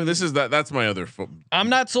 That's my other. I'm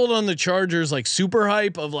not sold on the Chargers like super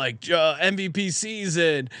hype of like MVP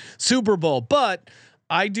season, Super Bowl, but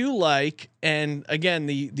I do like, and again,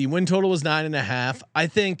 the win total was 9.5. I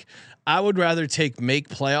think I would rather make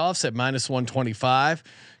playoffs at -125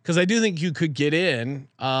 because I do think you could get in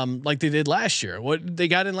like they did last year. What they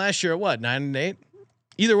got in last year at what 9-8?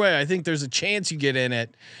 Either way, I think there's a chance you get in at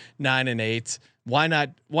 9-8. Why not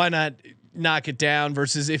knock it down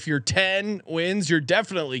versus if you're 10 wins, you're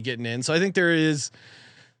definitely getting in. So I think there is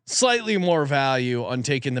slightly more value on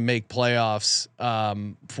taking the make playoffs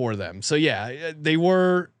for them. So yeah, they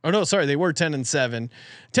were 10-7.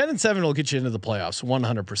 10-7 will get you into the playoffs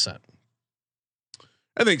 100%.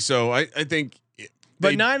 I think so. I think,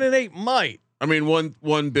 but 9-8 might. I mean,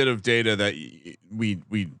 one bit of data that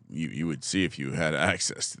you would see if you had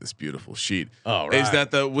access to this beautiful sheet is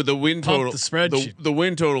that with the win total, the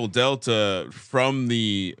win total delta from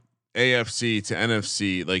the AFC to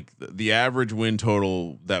NFC, like the average win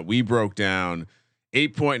total that we broke down,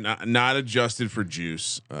 8.9, not adjusted for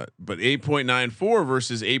juice, but 8.94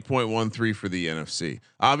 versus 8.13 for the NFC.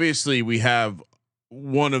 Obviously, we have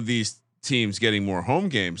one of these teams getting more home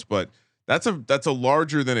games, but that's a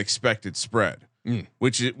larger than expected spread,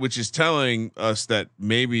 which is telling us that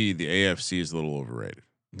maybe the AFC is a little overrated.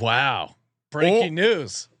 Wow, breaking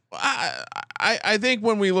news. I think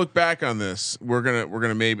when we look back on this, we're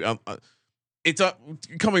gonna maybe it's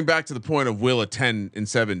coming back to the point of will a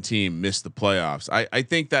 10-7 team miss the playoffs. I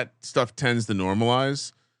think that stuff tends to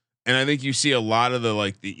normalize, and I think you see a lot of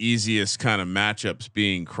the easiest kind of matchups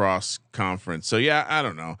being cross conference. So yeah, I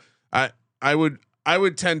don't know. I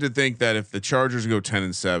would tend to think that if the Chargers go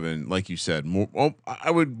 10-7, like you said,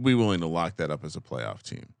 I would be willing to lock that up as a playoff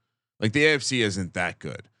team. Like the AFC isn't that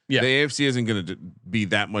good. Yeah. The AFC isn't going to be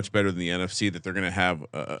that much better than the NFC that they're going to have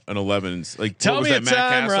an 11. Like tell me a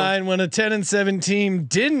time, Ryan, when a 10-7 team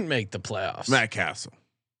didn't make the playoffs. Matt Castle.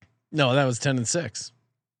 No, that was 10-6.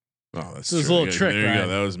 Oh, that's a little trick. There you Ryan. go.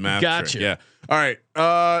 That was math. Gotcha. Trick. Yeah. All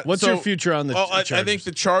right. What's your future on the? Chargers? I think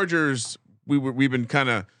the Chargers. We've been kind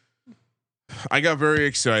of. I got very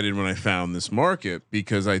excited when I found this market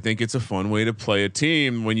because I think it's a fun way to play a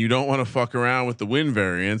team when you don't want to fuck around with the win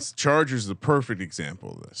variance. Chargers is the perfect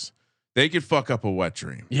example of this. They could fuck up a wet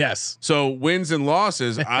dream. Yes. So wins and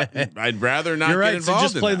losses, I'd rather not. You're right. Get involved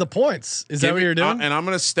so just play the points. Is that what you're doing? And I'm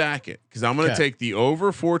going to stack it because I'm going to take the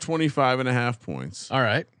over 425.5 points. All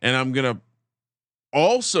right. And I'm going to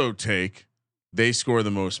also take they score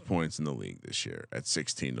the most points in the league this year at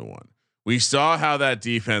 16-1. We saw how that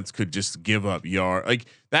defense could just give up yard like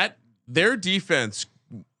that. Their defense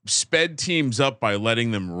sped teams up by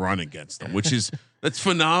letting them run against them, which is that's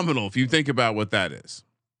phenomenal if you think about what that is.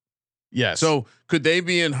 Yes. So could they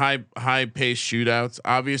be in high paced shootouts?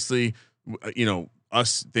 Obviously,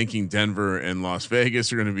 us thinking Denver and Las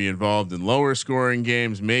Vegas are going to be involved in lower scoring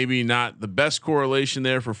games. Maybe not the best correlation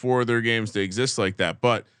there for 4 of their games to exist like that,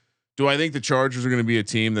 but. Do I think the Chargers are going to be a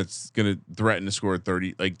team that's going to threaten to score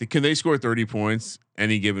 30? Like, can they score 30 points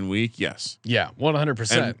any given week? Yes. Yeah,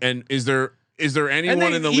 100%. And is there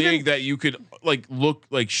anyone in the league that you could look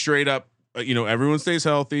straight up? Everyone stays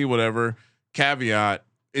healthy. Whatever. Caveat: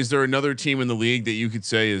 is there another team in the league that you could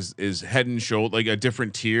say is head and shoulder like a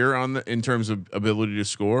different tier in terms of ability to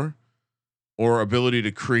score or ability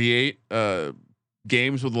to create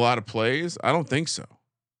games with a lot of plays? I don't think so.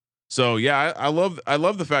 So yeah, I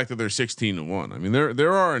love the fact that they're 16-1. I mean,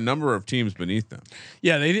 there are a number of teams beneath them.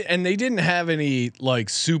 Yeah, they didn't have any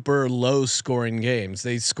super low scoring games.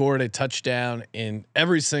 They scored a touchdown in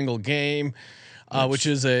every single game, which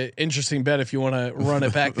is an interesting bet if you want to run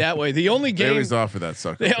it back that way. The only game they always offer that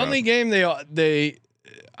sucker. The only game they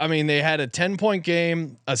had a 10-point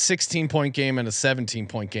game, a 16-point game, and a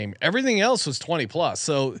 17-point game. Everything else was 20+.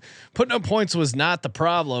 So putting up points was not the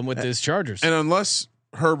problem with this Chargers. And unless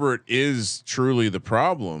Herbert is truly the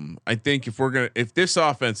problem, I think if this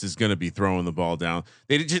offense is gonna be throwing the ball down,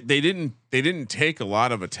 they didn't take a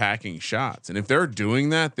lot of attacking shots, and if they're doing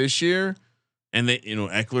that this year, and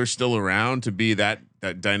Eckler's still around to be that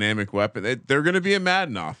dynamic weapon, they're gonna be a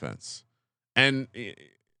Madden offense, and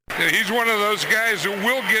he's one of those guys who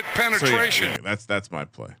will get penetration. So yeah, that's my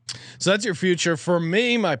play. So that's your future. For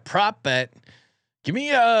me, my prop bet Give me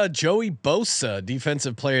Joey Bosa,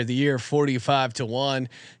 defensive player of the year, 45-1.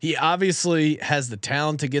 He obviously has the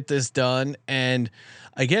talent to get this done. And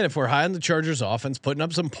again, if we're high on the Chargers offense, putting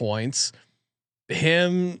up some points,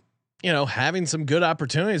 him, having some good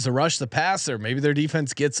opportunities to rush the passer, maybe their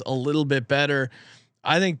defense gets a little bit better.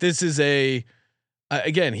 I think this is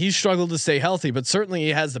again, he's struggled to stay healthy, but certainly he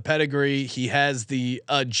has the pedigree. He has the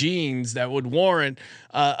genes that would warrant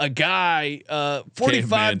a guy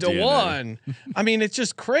 45-1. I mean, it's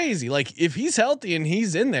just crazy. Like if he's healthy and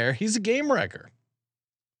he's in there, he's a game wrecker.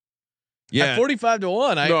 Yeah, at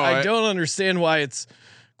 45-1. I don't understand why it's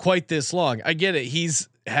quite this long. I get it. He's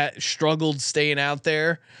struggled staying out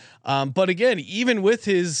there, but again, even with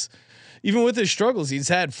his struggles, he's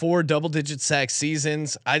had 4 double-digit sack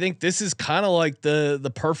seasons. I think this is kind of like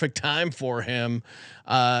the perfect time for him.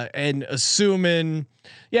 And assuming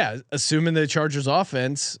the Chargers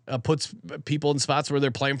offense puts people in spots where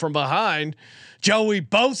they're playing from behind, Joey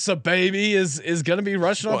Bosa, baby, is going to be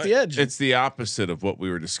rushing off the edge. It's the opposite of what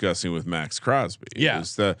we were discussing with Max Crosby. Yeah. It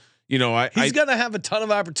was he's going to have a ton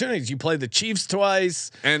of opportunities. You play the Chiefs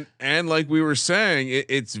twice, and like we were saying,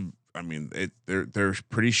 they're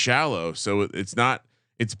pretty shallow. So it's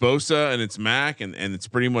Bosa and it's Mac and it's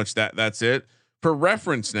pretty much that's it. For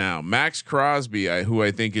reference now, Max Crosby, who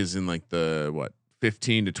I think is in like the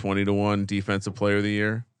 15-20-1 defensive player of the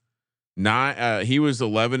year. He was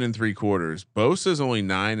 11 3/4. Bosa's only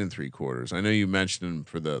 9 3/4. I know you mentioned him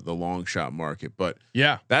for the long shot market, but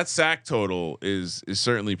yeah, that sack total is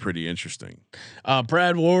certainly pretty interesting.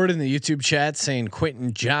 Brad Ward in the YouTube chat saying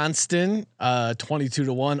Quentin Johnston,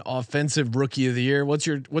 22-1 offensive rookie of the year. What's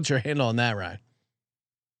your handle on that, Ryan?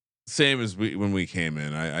 Same as when we came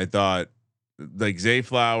in. I thought like Zay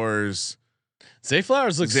Flowers. Zay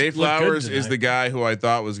Flowers is the guy who I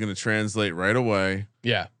thought was going to translate right away.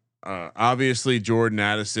 Yeah. Obviously Jordan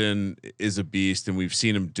Addison is a beast, and we've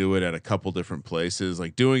seen him do it at a couple different places.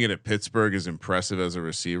 Like doing it at Pittsburgh is impressive as a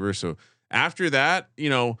receiver. So after that,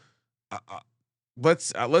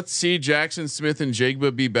 let's see Jackson Smith and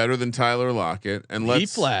Jigba be better than Tyler Lockett. And he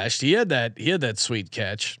flashed. He had that sweet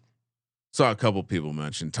catch. Saw a couple people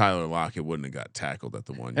mention Tyler Lockett wouldn't have got tackled at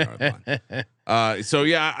the 1 yard line. So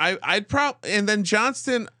yeah, I'd probably, and then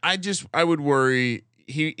Johnston, I would worry.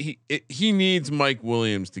 He needs Mike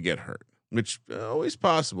Williams to get hurt, which always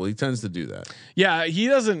possible. He tends to do that. Yeah,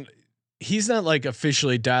 he's not like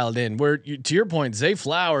officially dialed in. Where to your point, Zay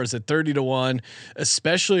Flowers at 30-1,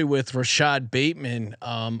 especially with Rashad Bateman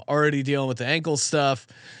already dealing with the ankle stuff,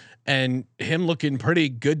 and him looking pretty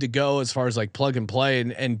good to go as far as like plug and play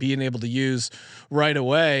and being able to use right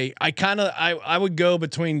away. I would go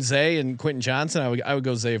between Zay and Quentin Johnson. I would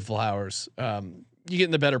go Zay Flowers. You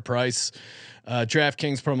getting the better price.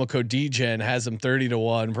 DraftKings promo code DGen has him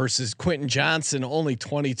 30-1 versus Quentin Johnson only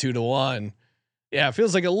 22-1. Yeah, it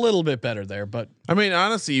feels like a little bit better there, but I mean,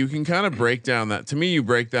 honestly, you can kind of break down that. To me, you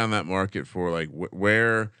break down that market for like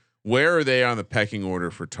where are they on the pecking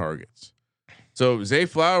order for targets? So Zay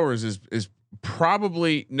Flowers is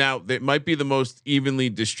probably, now that might be the most evenly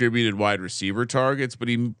distributed wide receiver targets, but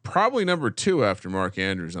he probably number 2 after Mark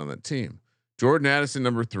Andrews on that team. Jordan Addison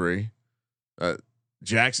number 3.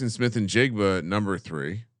 Jackson Smith and Jigba number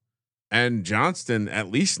 3, and Johnston at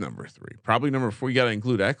least number 3, probably number 4. You got to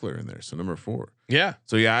include Eckler in there, so number 4. Yeah.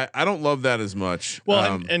 So yeah, I don't love that as much.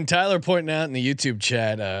 Well, and Tyler pointing out in the YouTube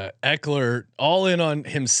chat, Eckler all in on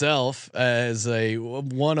himself as a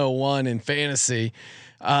 101 in fantasy.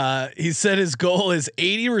 He said his goal is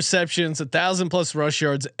 80 receptions, 1,000+ rush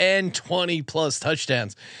yards, and 20+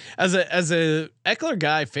 touchdowns. As a Eckler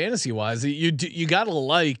guy, fantasy wise, you gotta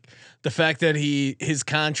like the fact that his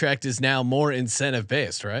contract is now more incentive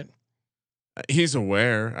based, right? He's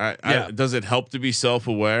aware. Does it help to be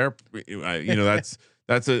self-aware?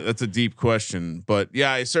 That's a deep question, but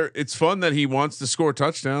yeah, it's fun that he wants to score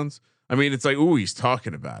touchdowns. I mean, it's like, ooh, he's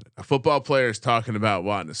talking about it. A football player is talking about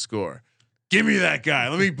wanting to score. Give me that guy.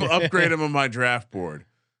 Let me upgrade him on my draft board.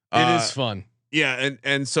 It is fun. Yeah.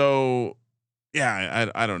 And so, yeah,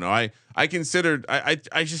 I don't know. I considered, I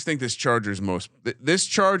just think this Chargers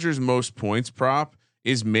most points prop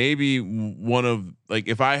is maybe one of, like,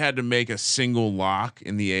 if I had to make a single lock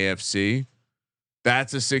in the AFC,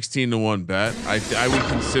 that's a 16-1 bet. I would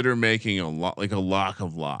consider making a lock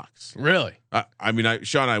of locks. Really? I mean,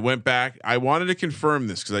 Sean, I went back. I wanted to confirm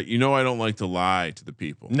this because I don't like to lie to the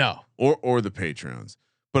people. No. Or the patrons,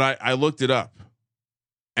 but I looked it up,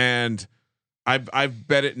 and I've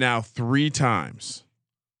bet it now 3 times.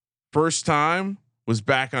 First time was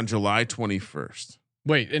back on July 21st.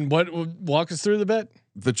 Wait, and what? Walk us through the bet.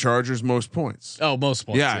 The Chargers most points. Oh, most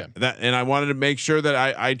points. Yeah, that, and I wanted to make sure that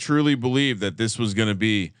I truly believe that this was going to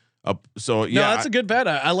be So No, that's a good bet.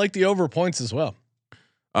 I like the over points as well.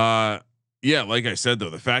 Yeah, like I said though,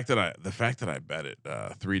 the fact that I bet it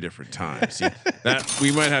 3 different times, that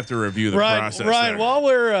we might have to review the process. Ryan, while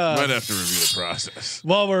we're might have to review the process.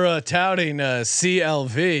 While we're touting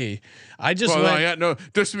CLV, I just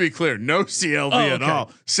just to be clear, no CLV at all.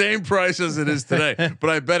 Same price as it is today, but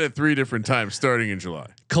I bet it 3 different times starting in July.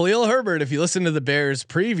 Khalil Herbert, if you listen to the Bears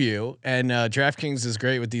preview, and DraftKings is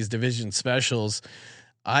great with these division specials.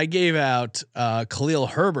 I gave out Khalil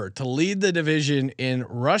Herbert to lead the division in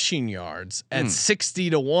rushing yards at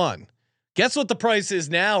 60-1. Guess what the price is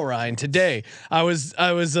now, Ryan? Today, I was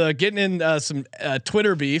getting in some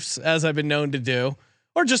Twitter beefs, as I've been known to do,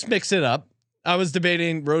 or just mix it up. I was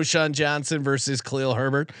debating Roshan Johnson versus Khalil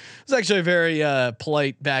Herbert. It was actually a very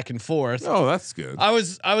polite back and forth. Oh, that's good. I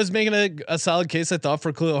was making a solid case, I thought,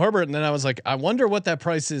 for Khalil Herbert, and then I was like, I wonder what that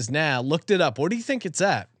price is now. Looked it up. What do you think it's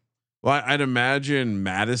at? Well, I'd imagine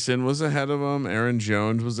Madison was ahead of him. Aaron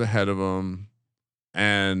Jones was ahead of him,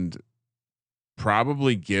 and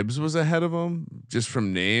probably Gibbs was ahead of him just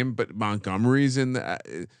from name. But Montgomery's in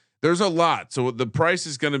the. There's a lot, so the price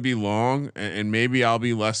is going to be long, and maybe I'll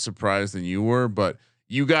be less surprised than you were. But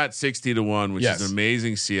you got 60-1, which is an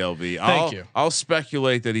amazing CLV. Thank you. I'll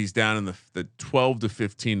speculate that he's down in the 12 to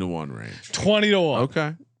 15-1 range. 20-1.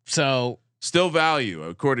 Okay, so. Still value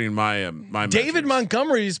according to my David metrics.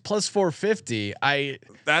 Montgomery's plus 450.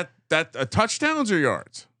 That touchdowns or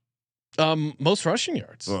yards? Most rushing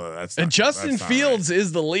yards. Well, that's and not, Justin that's Fields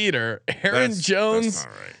is the leader. Aaron Jones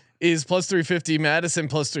is plus 350. Madison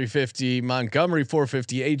plus 350. Montgomery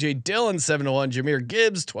 450. AJ Dillon 7-1. Jahmyr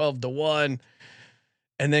Gibbs 12-1,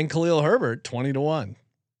 and then Khalil Herbert 20-1.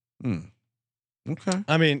 Okay.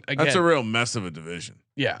 I mean, again, that's a real mess of a division.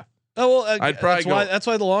 Yeah. Oh well, I'd probably that's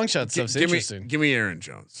why the long shot stuff's interesting. Give me Aaron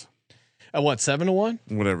Jones. At what, 7-1?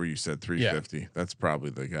 Whatever you said, 350. Yeah. That's probably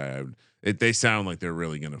the guy. They sound like they're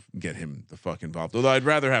really gonna get him the fuck involved. Although I'd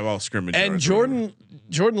rather have all scrimmage. And Jordan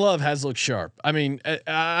Love has looked sharp. I mean,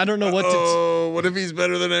 I don't know what. What if he's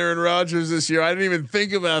better than Aaron Rodgers this year? I didn't even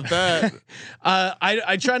think about that.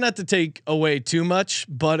 I try not to take away too much,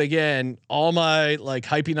 but again, all my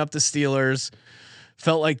hyping up the Steelers.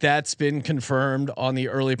 Felt like that's been confirmed on the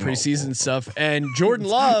early preseason stuff. And Jordan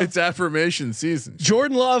Love, it's affirmation season.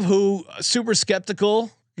 Jordan Love, who super skeptical,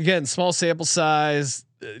 again, small sample size,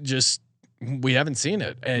 just we haven't seen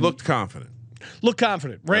it. And looked confident.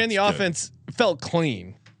 Ran the offense, felt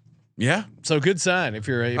clean. Yeah. So good sign if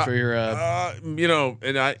you're and I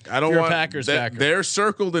don't want Packers backer. They're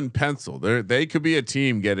circled in pencil. They could be a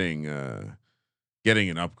team getting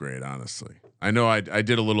an upgrade. Honestly, I know I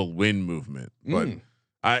did a little win movement, but.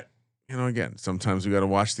 Again, sometimes we got to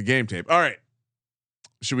watch the game tape. All right.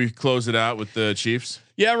 Should we close it out with the Chiefs?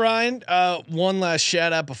 Yeah, Ryan. One last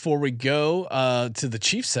shout out before we go to the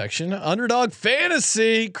Chiefs section. Underdog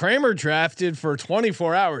Fantasy. Kramer drafted for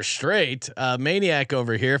 24 hours straight. Maniac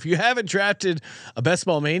over here. If you haven't drafted a Best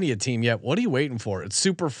Ball Mania team yet, what are you waiting for? It's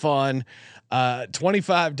super fun.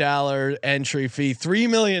 $25 entry fee, $3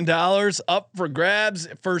 million up for grabs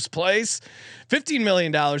at first place, $15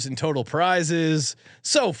 million in total prizes.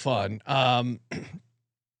 So fun. The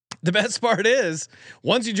best part is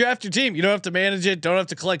once you draft your team, you don't have to manage it. Don't have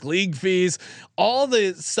to collect league fees, all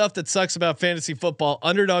the stuff that sucks about fantasy football.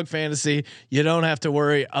 Underdog Fantasy, you don't have to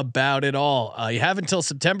worry about it all. You have until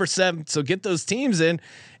September 7th. So get those teams in.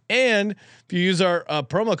 And if you use our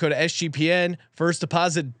promo code SGPN, first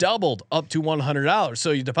deposit doubled up to $100.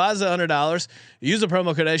 So you deposit $100, use the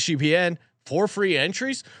promo code SGPN, 4 free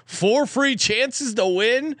entries, 4 free chances to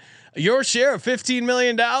win your share of $15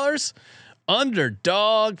 million.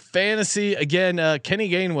 Underdog Fantasy. Again, Kenny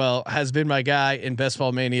Gainwell has been my guy in Best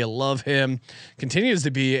Ball Mania. Love him. Continues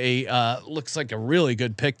to be looks like a really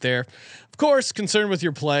good pick there. Of course, concerned with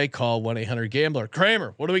your play, call 1-800-GAMBLER.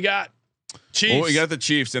 Kramer, what do we got? Chiefs. Well, we got the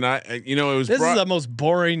Chiefs, and it was. This is the most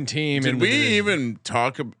boring team. Did we even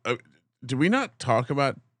talk? Did we not talk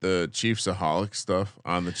about the Chiefs-aholic stuff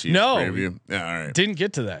on the Chiefs preview? Yeah, all right. Didn't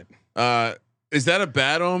get to that. Is that a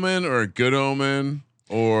bad omen or a good omen,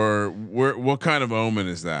 or what kind of omen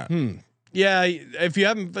is that? Yeah, if you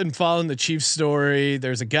haven't been following the Chiefs story,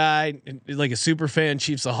 there's a guy like a super fan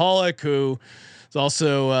Chiefs-aholic who. It's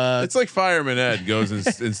also it's like Fireman Ed goes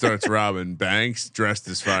and starts robbing banks dressed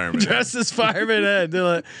as Fireman Ed. They're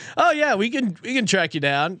like, oh yeah, we can track you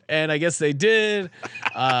down, and I guess they did.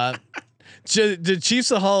 The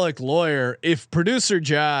Chiefs-aholic lawyer, if producer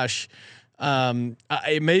Josh,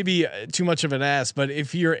 it may be too much of an ass, but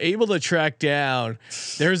if you're able to track down,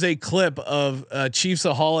 there's a clip of a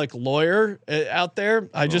Chiefs-aholic lawyer out there.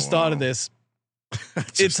 I just thought of this.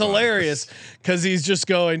 It's hilarious because he's just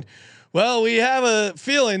going. Well, we have a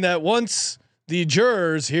feeling that once the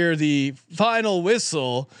jurors hear the final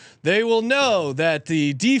whistle, they will know that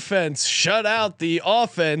the defense shut out the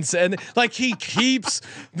offense. And like he keeps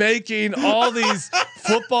making all these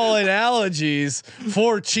football analogies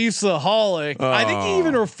for Chiefsaholic. I think he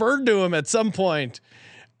even referred to him at some point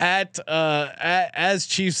as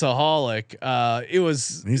Chiefsaholic.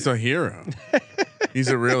 He's a hero. He's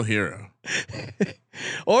a real hero.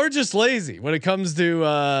 Or just lazy when it comes to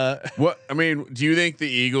what I mean. Do you think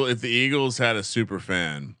if the Eagles had a super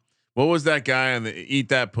fan, what was that guy on the Eat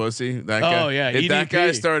That Pussy? That guy. Oh yeah. If EDP. that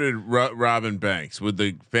guy started robbing banks, would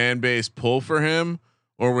the fan base pull for him,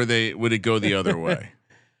 or would it go the other way?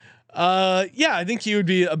 Yeah, I think he would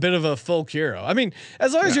be a bit of a folk hero. I mean,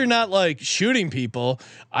 as long as you're not like shooting people,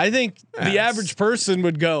 I think the average person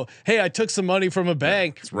would go, "Hey, I took some money from a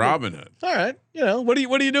bank." It's Robin Hood. All right, what do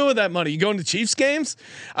you do with that money? You going to Chiefs games?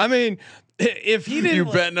 I mean, if he didn't, you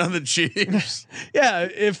betting on the Chiefs? Yeah.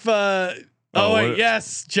 If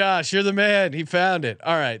yes, Josh, you're the man. He found it.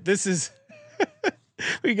 All right, this is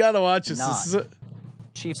we got to watch this. This is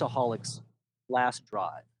Chiefsaholic's last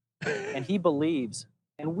drive, and he believes.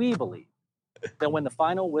 And we believe that when the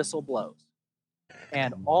final whistle blows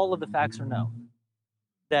and all of the facts are known,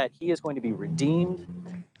 that he is going to be redeemed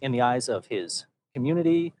in the eyes of his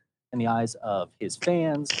community, in the eyes of his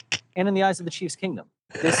fans, and in the eyes of the Chiefs kingdom.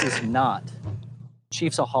 This is not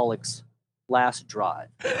Chiefsaholic's last drive.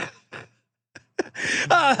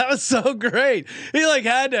 That was so great. He like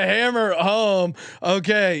had to hammer home.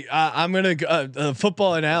 Okay, I'm gonna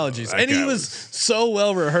football analogies, and he was so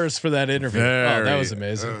well rehearsed for that interview. That was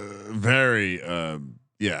amazing. Very untrustworthy.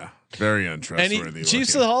 And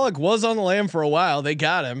Chiefsaholic was on the lam for a while. They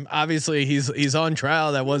got him. Obviously, he's on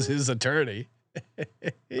trial. That was his attorney.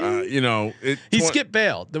 He skipped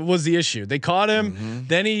bail. That was the issue. They caught him. Mm-hmm.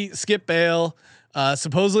 Then he skipped bail.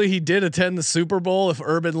 Supposedly he did attend the Super Bowl, if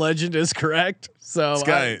urban legend is correct. So this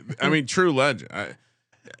guy, true legend.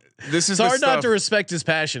 It's hard not to respect his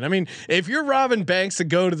passion. I mean, if you're robbing banks to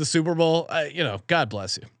go to the Super Bowl, God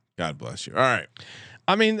bless you. God bless you. All right.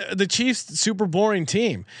 I mean, the Chiefs, super boring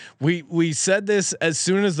team. We said this as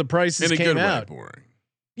soon as the prices came out. Boring.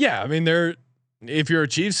 Yeah, I mean if you're a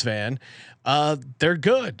Chiefs fan, they're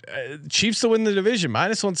good. Chiefs to win the division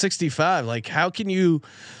 -165. Like, how can you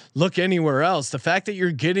look anywhere else? The fact that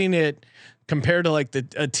you're getting it compared to like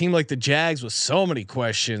a team like the Jags with so many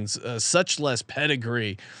questions, such less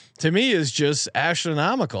pedigree, to me is just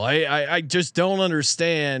astronomical. I just don't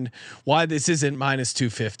understand why this isn't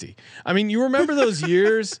 -250. I mean, you remember those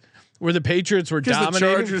years where the Patriots were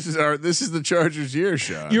dominating? This is the Chargers' year,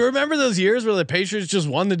 Sean. You remember those years where the Patriots just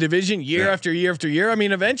won the division year after year after year? I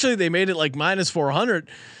mean, eventually they made it like -400.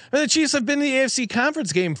 And the Chiefs have been in the AFC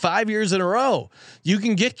conference game 5 years in a row. You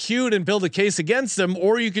can get cute and build a case against them,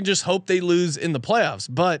 or you can just hope they lose in the playoffs.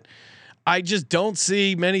 But I just don't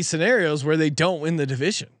see many scenarios where they don't win the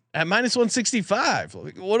division at -165.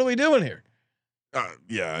 Like, what are we doing here? I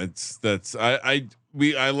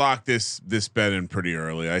locked this bet in pretty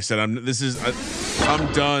early. I said I'm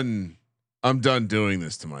done. I'm done doing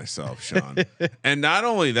this to myself, Sean. And not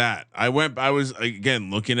only that, I was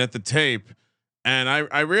again looking at the tape, and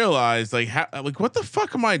I realized what the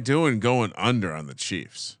fuck am I doing going under on the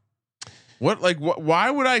Chiefs? Why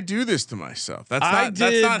would I do this to myself? That's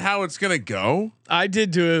not how it's gonna go. I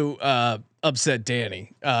did do upset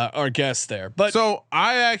Danny, our guest there, but so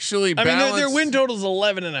I actually, their win total is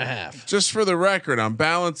 11.5. Just for the record, I'm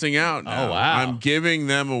balancing out now. Oh wow! I'm giving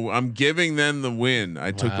them the win I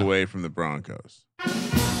took away from the Broncos.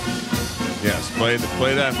 Yes, play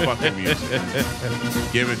that fucking music.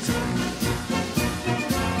 Give it to me.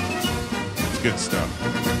 It's good stuff.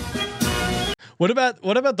 What about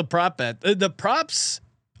the prop bet? The props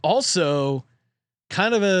also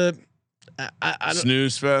kind of a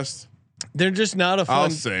snooze fest. They're just not a fun.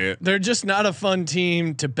 I'll say it. They're just not a fun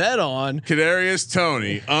team to bet on. Kadarius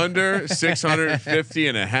Toney under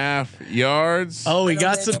 650.5 yards. Oh, we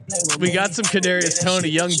got some Kadarius Toney,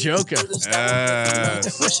 young Joker.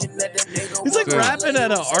 He's like rapping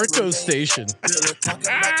at an Arco station.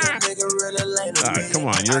 Come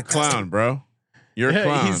on, you're a clown, bro. You're a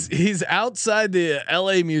clown. He's outside the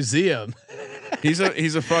LA Museum. He's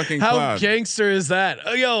a fucking How clown. gangster is that?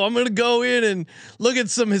 Oh, yo, I'm gonna go in and look at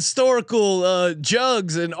some historical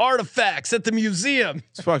jugs and artifacts at the museum.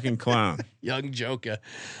 It's fucking clown. Young Joker.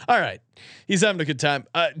 All right, he's having a good time.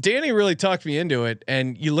 Danny really talked me into it,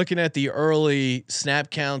 and you looking at the early snap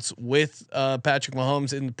counts with Patrick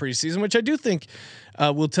Mahomes in the preseason, which I do think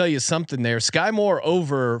will tell you something there. Sky Moore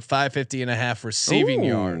over 550.5 receiving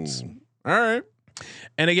yards. All right.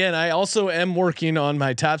 And again, I also am working on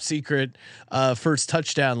my top secret first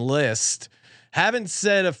touchdown list. Haven't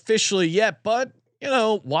said officially yet, but you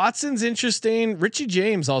know, Watson's interesting. Richie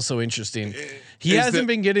James also interesting. He hasn't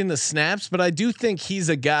been getting the snaps, but I do think he's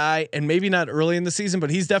a guy, and maybe not early in the season,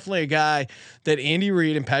 but he's definitely a guy that Andy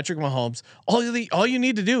Reid and Patrick Mahomes, all you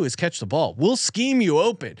need to do is catch the ball. We'll scheme you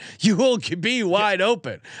open. You will be wide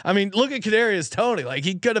open. I mean, look at Kadarius Toney. Like,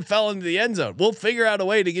 he could have fell into the end zone. We'll figure out a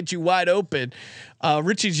way to get you wide open.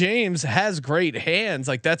 Richie James has great hands.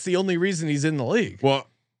 Like, that's the only reason he's in the league. Well,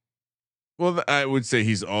 I would say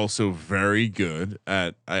he's also very good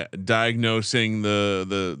at diagnosing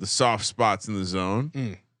the soft spots in the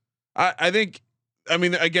zone. I think. I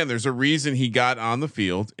mean, again, there's a reason he got on the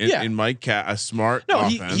field in Mike Cat, a smart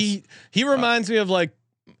offense. He reminds me of like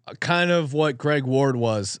kind of what Greg Ward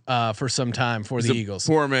was for some time for the Eagles.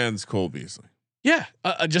 Poor man's Cole Beasley. Yeah,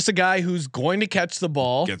 just a guy who's going to catch the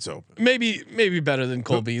ball, gets open. Maybe better than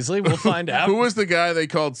Cole Beasley. We'll find out. Who was the guy they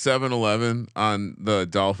called 7-Eleven on the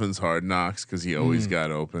Dolphins Hard Knocks because he always got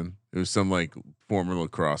open? It was some like former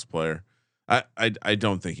lacrosse player. I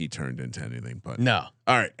don't think he turned into anything, but no.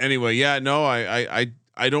 All right. Anyway, yeah, no, I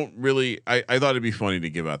don't really. I thought it'd be funny to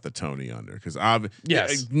give out the Tony under because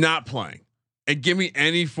not playing. And give me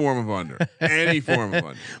any form of under, any form of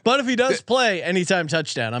under. But if he does play anytime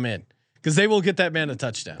touchdown, I'm in. Because they will get that man a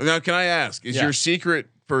touchdown. Now, can I ask, is your secret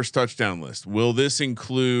first touchdown list, will this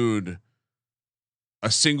include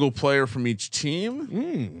a single player from each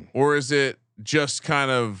team? Or is it just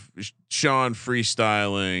kind of Sean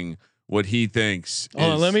freestyling what he thinks?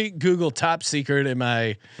 Let me Google top secret in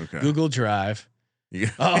my Google Drive.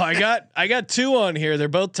 I got two on here. They're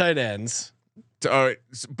both tight ends. All right.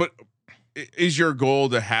 But is your goal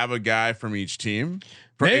to have a guy from each team?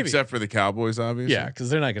 Maybe. Except for the Cowboys, obviously. Yeah,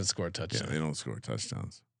 because they're not going to score touchdowns. Yeah, they don't score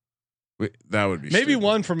touchdowns. That would be maybe stupid.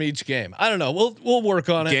 one from each game. I don't know. We'll work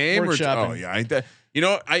on it. Game or you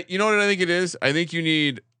know what I think it is. I think you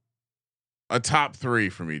need a top 3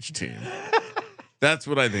 from each team. That's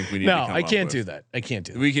what I think we need. No, to I can't do that.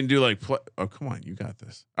 We can do like oh, come on, you got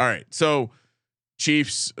this. All right, so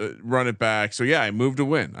Chiefs run it back. So yeah, I moved a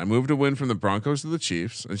win. From the Broncos to the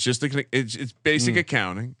Chiefs. It's just it's basic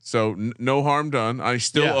accounting. So no harm done. I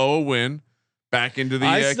still owe a win back into the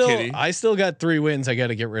kitty. I still got 3 wins I got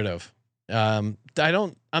to get rid of. I'm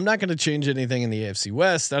not going to change anything in the AFC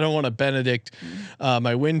West. I don't want to Benedict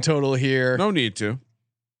my win total here. No need to.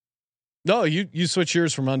 No, you switch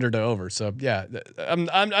yours from under to over. So yeah, I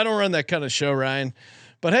don't run that kind of show, Ryan.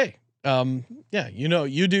 But hey,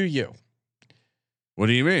 you do you. What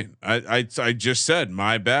do you mean? I just said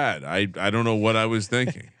my bad. I don't know what I was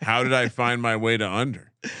thinking. How did I find my way to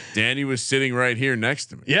under? Danny was sitting right here next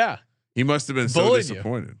to me. Yeah, he must have been so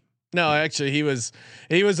disappointed. No, actually, he was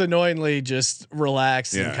annoyingly just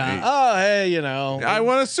relaxed and hey, I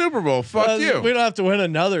won a Super Bowl. Fuck you. We don't have to win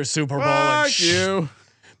another Super Bowl. Fuck you.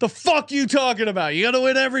 The fuck you talking about? You got to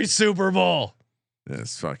win every Super Bowl.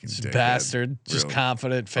 This fucking bastard, just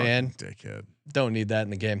confident fan. Dickhead. Don't need that in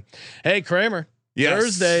the game. Hey, Kramer. Yes.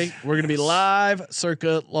 Thursday, we're going to be live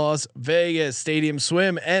circa Las Vegas Stadium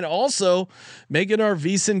Swim, and also making our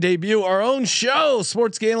VSiN debut, our own show,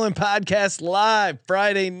 Sports Gambling Podcast Live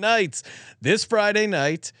Friday nights. This Friday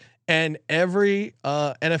night and every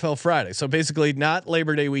NFL Friday. So basically not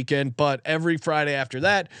Labor Day weekend, but every Friday after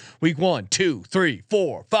that. Week 1, 2, 3,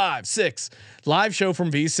 4, 5, 6. Live show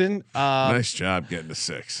from VSiN. Nice job getting to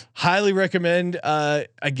 6. Highly recommend.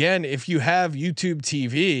 Again, if you have YouTube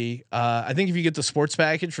TV, I think if you get the sports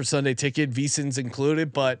package for Sunday Ticket, VSiN's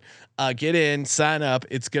included. But get in, sign up.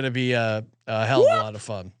 It's going to be a hell of a lot of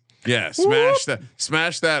fun. Yeah,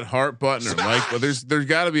 smash that heart button or like. Well, there's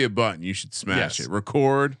got to be a button. You should smash it.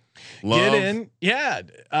 Record. Love. Get in. Yeah.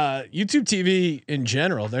 YouTube TV in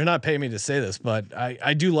general, they're not paying me to say this, but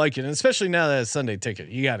I do like it. And especially now that it's Sunday Ticket,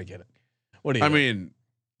 you got to get it. What do you mean,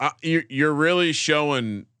 you're really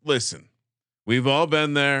showing, listen, we've all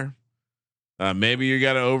been there. Maybe you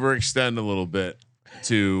got to overextend a little bit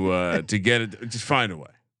to get it. Just find a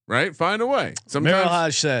way, right? Find a way. Sometimes Merrill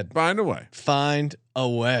Hodge said, find a way. Find a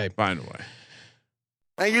way. Find a way.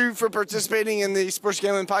 Thank you for participating in the Sports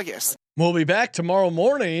Gambling Podcast. We'll be back tomorrow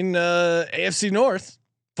morning, AFC North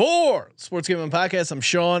for Sports Gambling Podcast. I'm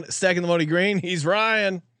Sean, stacking the money green. He's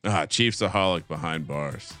Ryan. Chiefsaholic behind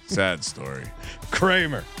bars. Sad story.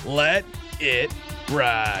 Kramer, let it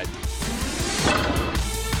ride.